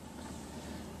ikram.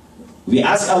 We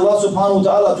ask Allah subhanahu wa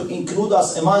ta'ala to include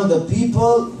us among the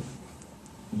people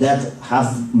that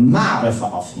have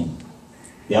ma'rifah of Him.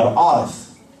 They are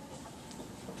arif.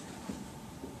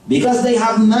 Because they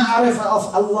have ma'rifah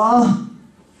of Allah,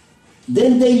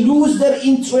 then they lose their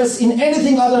interest in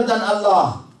anything other than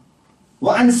Allah.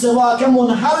 وَعَنْ سِوَاكَ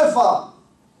مُنْحَرِفًا.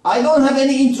 I don't have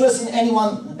any interest in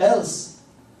anyone else.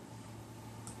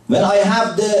 When I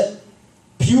have the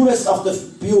purest of the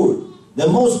pure, the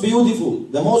most beautiful,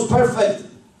 the most perfect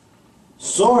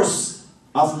source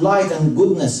of light and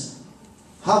goodness,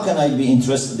 how can I be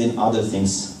interested in other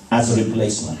things as a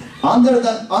replacement? Under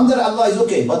Allah is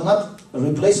okay, but not a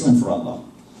replacement for Allah.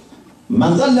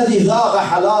 مَنْ ذَا الَّذِي ذَاغَ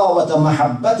حَلَاوَةَ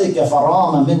مَحَبَّتِكَ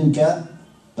فَرَامَ مِنْكَ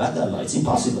بعد Allah. It's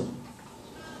impossible.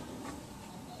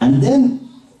 And then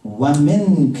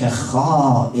وَمِنْكَ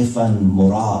خَائِفًا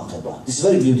مُرَاقِبًا. This is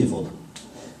very beautiful.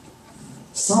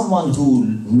 Someone who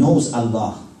knows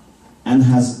Allah and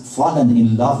has fallen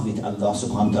in love with Allah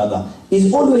subhanahu wa ta'ala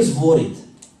is always worried.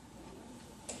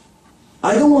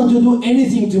 I don't want to do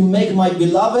anything to make my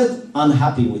beloved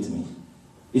unhappy with me.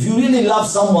 If you really love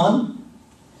someone,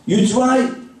 you try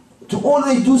to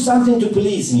always do something to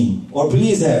please him or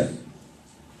please her.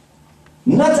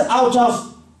 Not out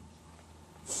of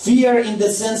fear in the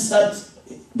sense that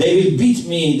they will beat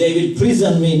me, they will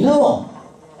prison me. No.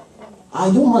 I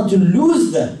don't want to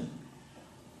lose them.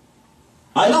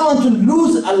 I don't want to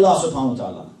lose Allah subhanahu wa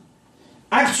ta'ala.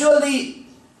 Actually,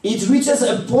 it reaches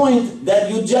a point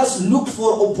that you just look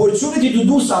for opportunity to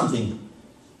do something.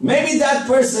 Maybe that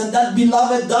person, that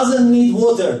beloved, doesn't need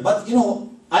water, but you know,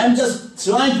 I'm just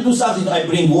trying to do something. I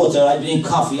bring water, I bring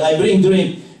coffee, I bring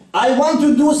drink. I want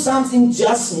to do something,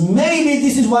 just maybe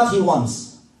this is what he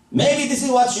wants. Maybe this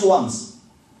is what she wants.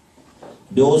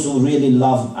 Those who really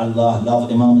love Allah,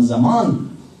 love Imam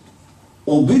Zaman,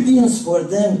 obedience for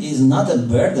them is not a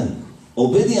burden.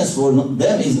 Obedience for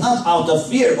them is not out of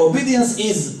fear. Obedience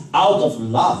is out of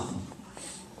love.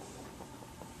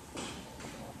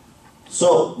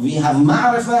 So we have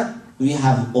ma'rifah, we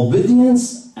have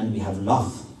obedience, and we have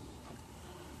love.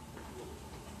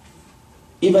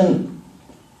 Even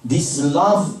this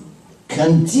love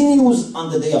continues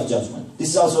on the Day of Judgment. This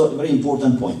is also a very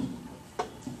important point.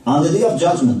 On the Day of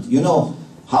Judgment, you know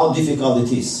how difficult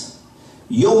it is.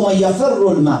 يَوْمَ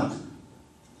يَفِرُّ الْمَرْءُ.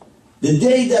 The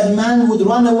day that man would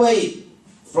run away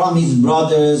from his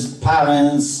brothers,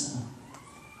 parents,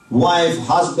 wife,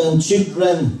 husband,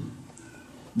 children.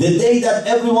 The day that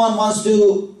everyone wants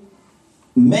to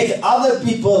make other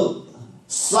people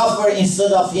suffer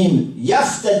instead of him.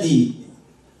 يَفْتَدِي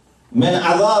مِنْ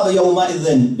عَذَابِ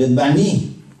يَوْمَئِذٍ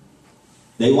بِالْبَنِينَ.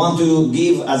 They want to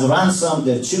give as ransom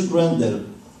their children,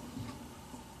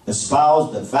 their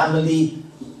spouse, their family,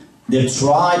 their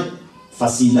tribe,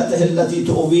 فَصِيلَتَهِ الَّتِي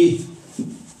تُؤْوِيهِ,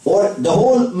 or the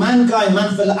whole mankind,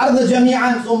 مَنْ فِي الْأَرْضِ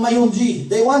جَمِيعًا ثُمَّ يُنْجِيهِ.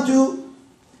 They want to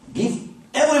give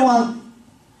everyone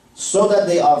so that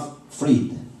they are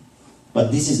freed.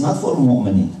 But this is not for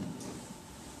mu'minin.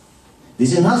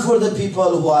 This is not for the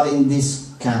people who are in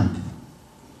this camp.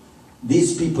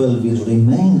 These people will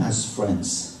remain as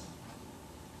friends.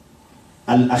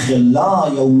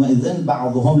 الأخلاء يومئذ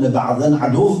بعضهم لبعض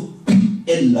عدو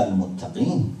إلا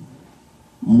المتقين.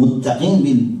 Muttaqin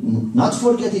will not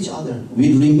forget each other.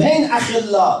 Will remain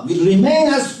akhillah, will remain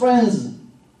as friends.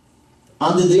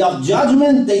 On the Day of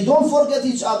Judgment, they don't forget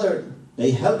each other.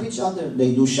 They help each other.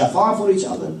 They do shafa for each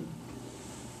other.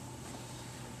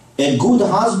 A good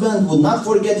husband would not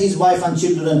forget his wife and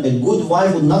children. A good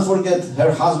wife would not forget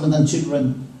her husband and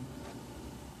children.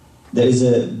 There is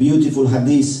a beautiful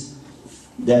hadith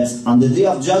that on the Day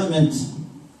of Judgment,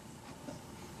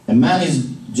 a man is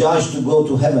judged to go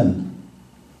to heaven,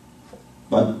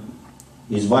 but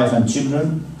his wife and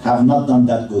children have not done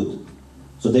that good,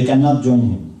 so they cannot join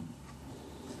him.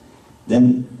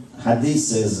 Then hadith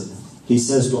says, he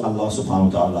says to Allah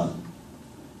subhanahu wa ta'ala,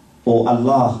 "O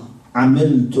Allah,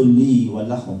 amiltu li wa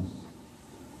lahum."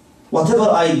 Whatever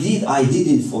I did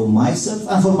it for myself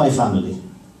and for my family.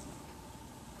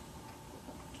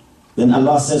 Then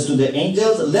Allah says to the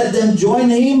angels, let them join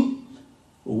him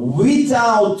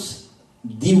without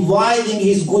dividing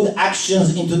his good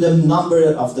actions into the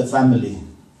number of the family.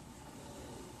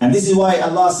 And this is why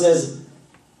Allah says,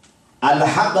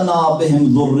 أَلْحَقْنَا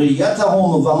بِهِمْ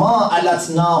ذُرِّيَّتَهُمْ وَمَا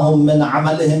أَلَتْنَاهُمْ مِنْ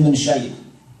عَمَلِهِمْ مِنْ شَيْءٍ.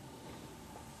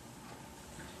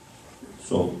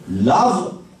 So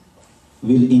love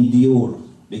will endure,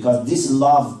 because this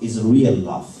love is real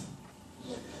love.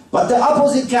 But the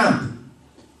opposite camp,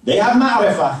 they have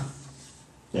ma'rifah.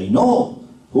 They know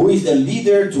who is the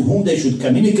leader to whom they should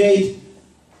communicate.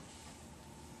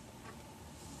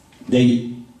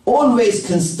 They always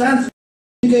constant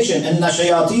communication. إِنَّ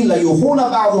الشَّيَاطِينَ لَيُوحُونَ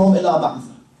بَعْضُهُمْ إِلَى بَعْضٍ.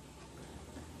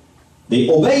 They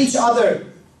obey each other.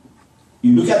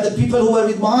 You look at the people who were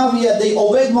with Muawiyah, they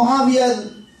obeyed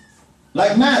Muawiyah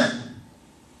like mad.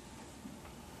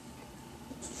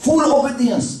 Full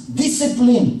obedience,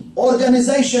 discipline,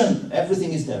 organization,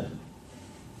 everything is there.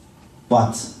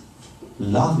 But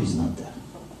love is not there.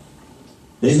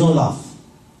 There is no love.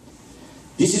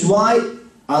 This is why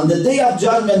on the Day of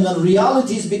Judgment, when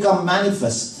realities become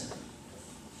manifest,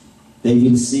 they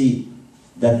will see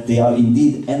that they are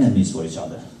indeed enemies for each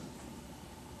other.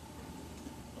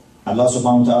 Allah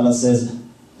subhanahu wa ta'ala says,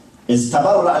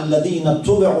 إِذْتَبَرَّأَ الَّذِينَ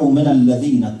اتُّبِعُوا مِنَ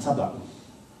الَّذِينَ اتَّبَعُوا.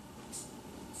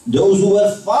 Those who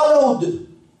were followed,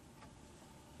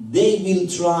 they will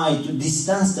try to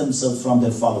distance themselves from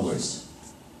their followers.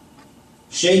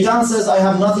 Shaitan says, I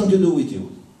have nothing to do with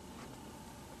you.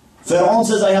 Pharaoh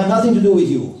says, I have nothing to do with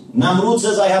you. Namrud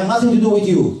says, I have nothing to do with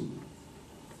you.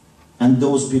 And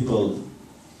those people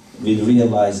will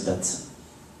realize that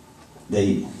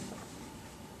they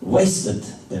wasted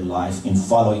their life in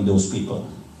following those people.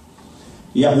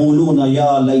 يَقُولُونَ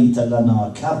يَا لَيْتَ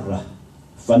لَنَا كَرَّةً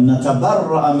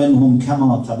فَنَتَبَرَّأَ مِنْهُمْ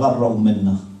كَمَا تَبَرَّأُوا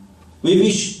مِنَّا. We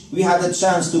wish we had a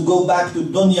chance to go back to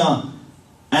dunya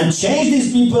and change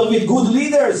these people with good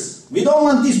leaders. We don't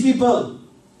want these people.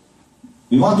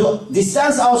 We want to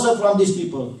distance ourselves from these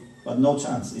people. But no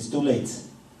chance, it's too late.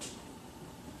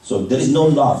 So there is no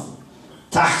love.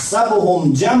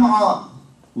 تَحْسَبُهُمْ جَمْعًا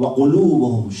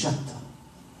وَقُلُوبُهُمْ شَتَّى.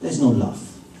 There is no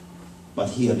love. But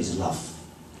here is love.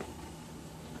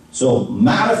 So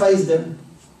ma'rifah is there,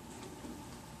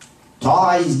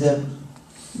 ta'a is there,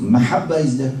 mahabba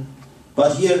is there.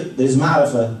 But here there is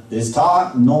ma'rifah, there is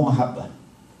ta'a, no mahabba,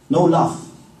 no love.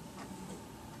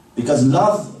 Because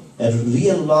love, a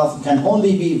real love, can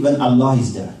only be when Allah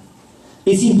is there.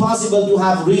 It's impossible to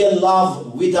have real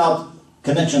love without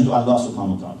connection to Allah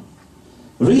subhanahu wa ta'ala.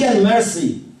 Real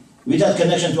mercy without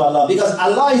connection to Allah, because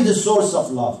Allah is the source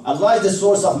of love. Allah is the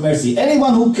source of mercy.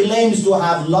 Anyone who claims to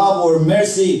have love or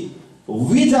mercy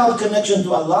without connection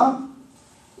to Allah,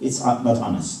 it's not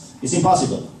honest. It's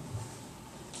impossible.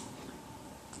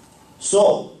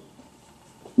 So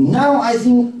now I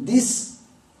think this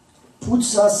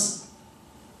puts us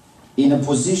in a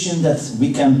position that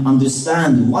we can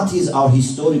understand what is our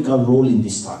historical role in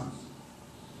this time.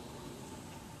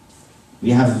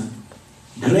 We have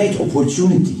great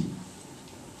opportunity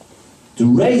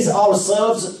to raise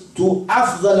ourselves to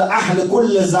أفضل أهل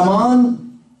كل زمان,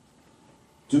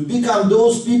 to become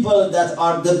those people that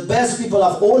are the best people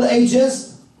of all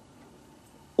ages,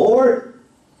 or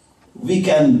we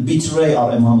can betray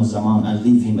our Imam Zaman and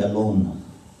leave him alone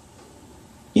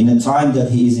in a time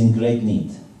that he is in great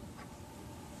need.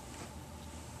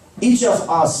 Each of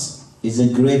us is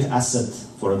a great asset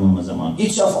for Imam Zaman.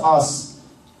 Each of us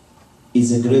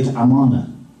is a great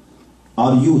amana.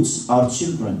 Our youths, our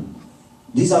children,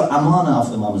 these are amana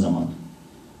of Imam Zaman.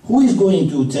 Who is going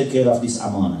to take care of this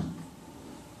amana?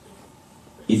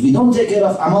 If we don't take care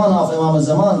of amana of Imam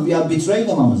Zaman, we are betraying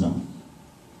Imam Zaman.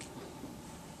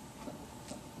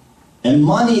 And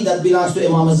money that belongs to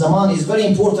Imam Zaman is very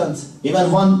important.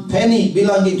 Even 1 penny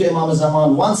belonging to Imam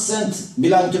Zaman, 1 cent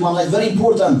belonging to Imam Zaman is very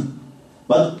important.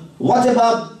 But what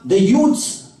about the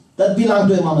youths that belong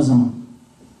to Imam Zaman?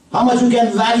 How much you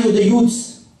can value the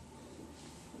youths?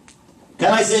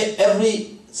 Can I say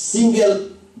every single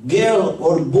girl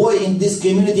or boy in this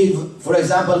community, for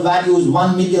example, values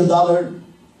 $1 million,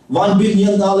 $1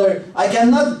 billion? I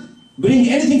cannot bring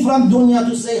anything from dunya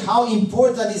to say how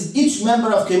important is each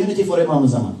member of community for Imam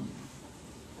Zaman.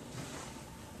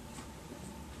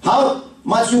 How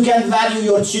much you can value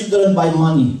your children by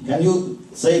money? Can you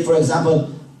say, for example,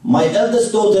 my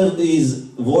eldest daughter is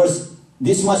worth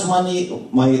this much money,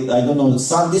 my, I don't know,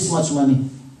 son this much money?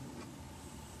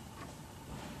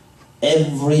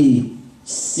 Every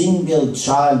single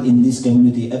child in this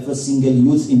community, every single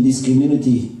youth in this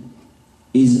community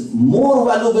is more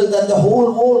valuable than the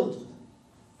whole world.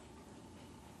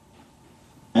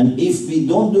 And if we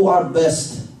don't do our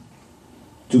best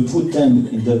to put them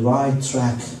in the right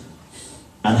track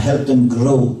and help them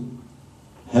grow,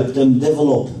 help them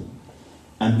develop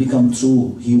and become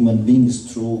true human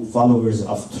beings, true followers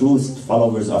of truth,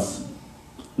 followers of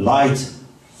light,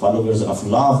 followers of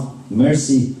love,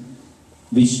 mercy,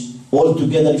 which all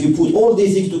together, if you put all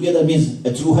these things together, means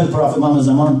a true helper of Imam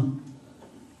Zaman,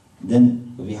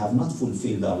 then we have not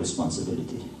fulfilled our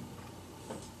responsibility.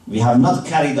 We have not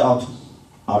carried out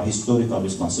our historical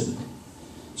responsibility.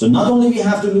 So not only we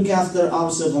have to look after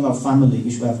ourselves and our family,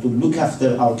 we have to look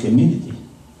after our community.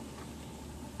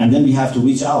 And then we have to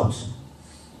reach out.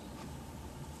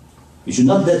 We should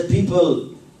not let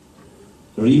people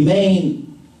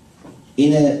remain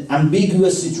in an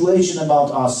ambiguous situation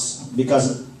about us,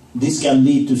 because this can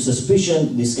lead to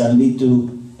suspicion, this can lead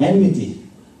to enmity.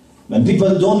 When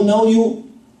people don't know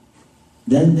you,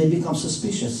 then they become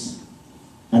suspicious,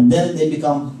 and then they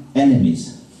become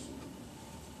enemies.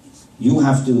 You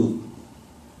have to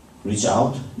reach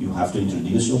out, you have to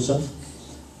introduce yourself,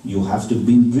 you have to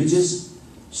build bridges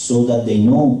so that they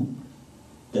know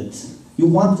that you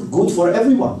want good for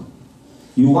everyone.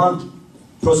 You want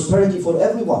prosperity for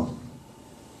everyone.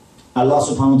 Allah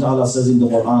subhanahu wa ta'ala says in the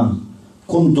Quran,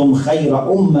 كُنْتُمْ خَيْرَ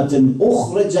أُمَّةٍ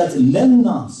أُخْرَجَتْ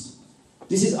لِلنَّاسِ.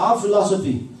 This is our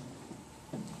philosophy.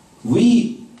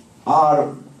 We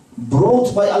are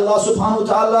brought by Allah subhanahu wa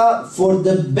ta'ala for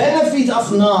the benefit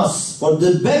of nas, for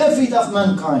the benefit of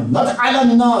mankind, not ala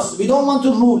nas. We don't want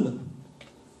to rule.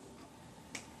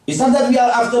 It's not that we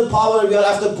are after power, we are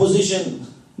after position.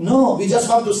 No, we just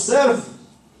want to serve.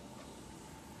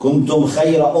 كُنْتُمْ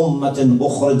خَيْرَ أُمَّةٍ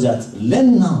أُخْرَجَتْ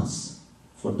لِلنَّاسِ,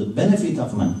 for the benefit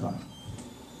of mankind.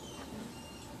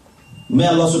 May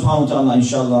Allah subhanahu wa ta'ala,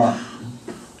 inshallah,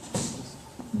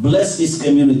 bless this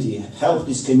community, help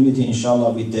this community,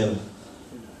 inshallah, with their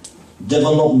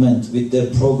development, with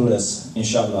their progress,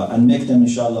 inshallah, and make them,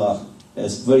 inshallah, a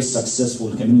very successful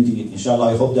community.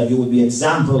 Inshallah, I hope that you will be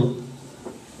example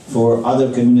for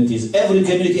other communities. Every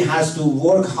community has to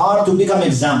work hard to become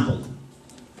example.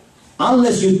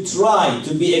 Unless you try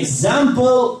to be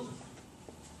example,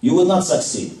 you will not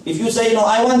succeed. If you say,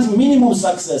 I want minimum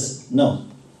success, no.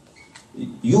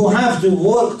 You have to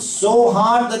work so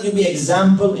hard that you be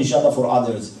example, inshallah, for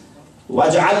others.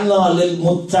 وَجْعَلْنَا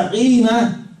لِلْمُتَّقِينَ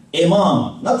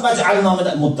إِمَامًا. Not وَجْعَلْنَا مِنَ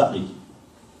الْمُتَّقِينَ.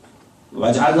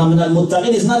 وَجْعَلْنَا مِنَ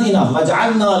الْمُتَّقِينَ is not enough.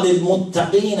 وَجْعَلْنَا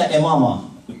لِلْمُتَّقِينَ إِمَامًا.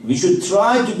 We should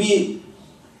try to be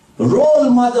role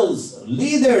models,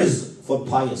 leaders for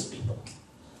pious people.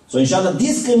 So inshallah,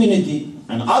 this community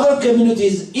and other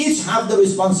communities each have the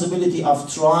responsibility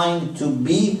of trying to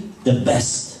be the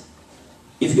best.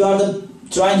 If you are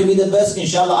trying to be the best,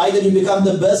 inshallah, either you become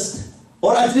the best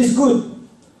or at least good.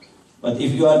 But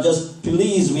if you are just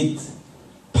pleased with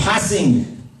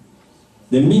passing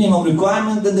the minimum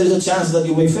requirement, then there is a chance that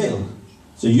you may fail.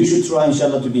 So you should try,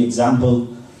 inshallah, to be example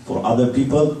for other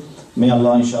people. May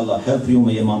Allah, inshallah, help you.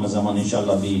 May Imam Zaman,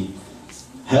 inshallah, be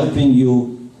helping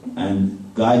you and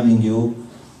guiding you.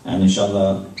 And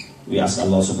inshallah, we ask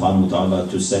Allah subhanahu wa ta'ala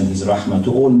to send His rahmah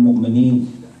to all mu'mineen,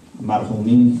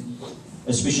 marhumin,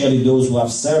 especially those who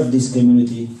have served this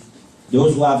community,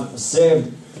 those who have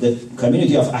served the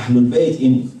community of Ahlul Bayt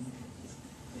in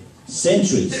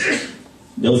centuries,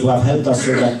 those who have helped us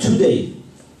so that today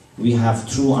we have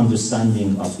true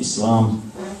understanding of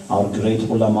Islam, our great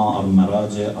ulama, our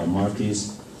maraja, our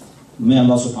martyrs. May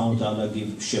Allah subhanahu wa ta'ala give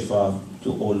shifa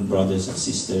to all brothers and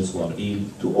sisters who are ill,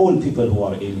 to all people who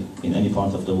are ill in any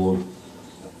part of the world.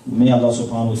 May Allah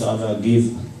subhanahu wa ta'ala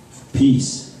give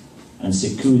peace and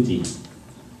security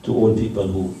to all people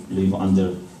who live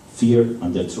under fear,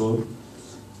 under terror.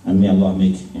 And may Allah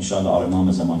make, inshallah, our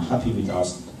Imam Zaman happy with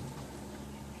us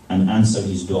and answer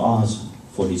his du'as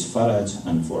for his faraj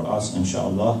and for us,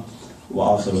 inshallah.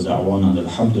 Wa akhiru da'wana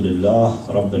alhamdulillah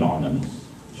rabbil alamin.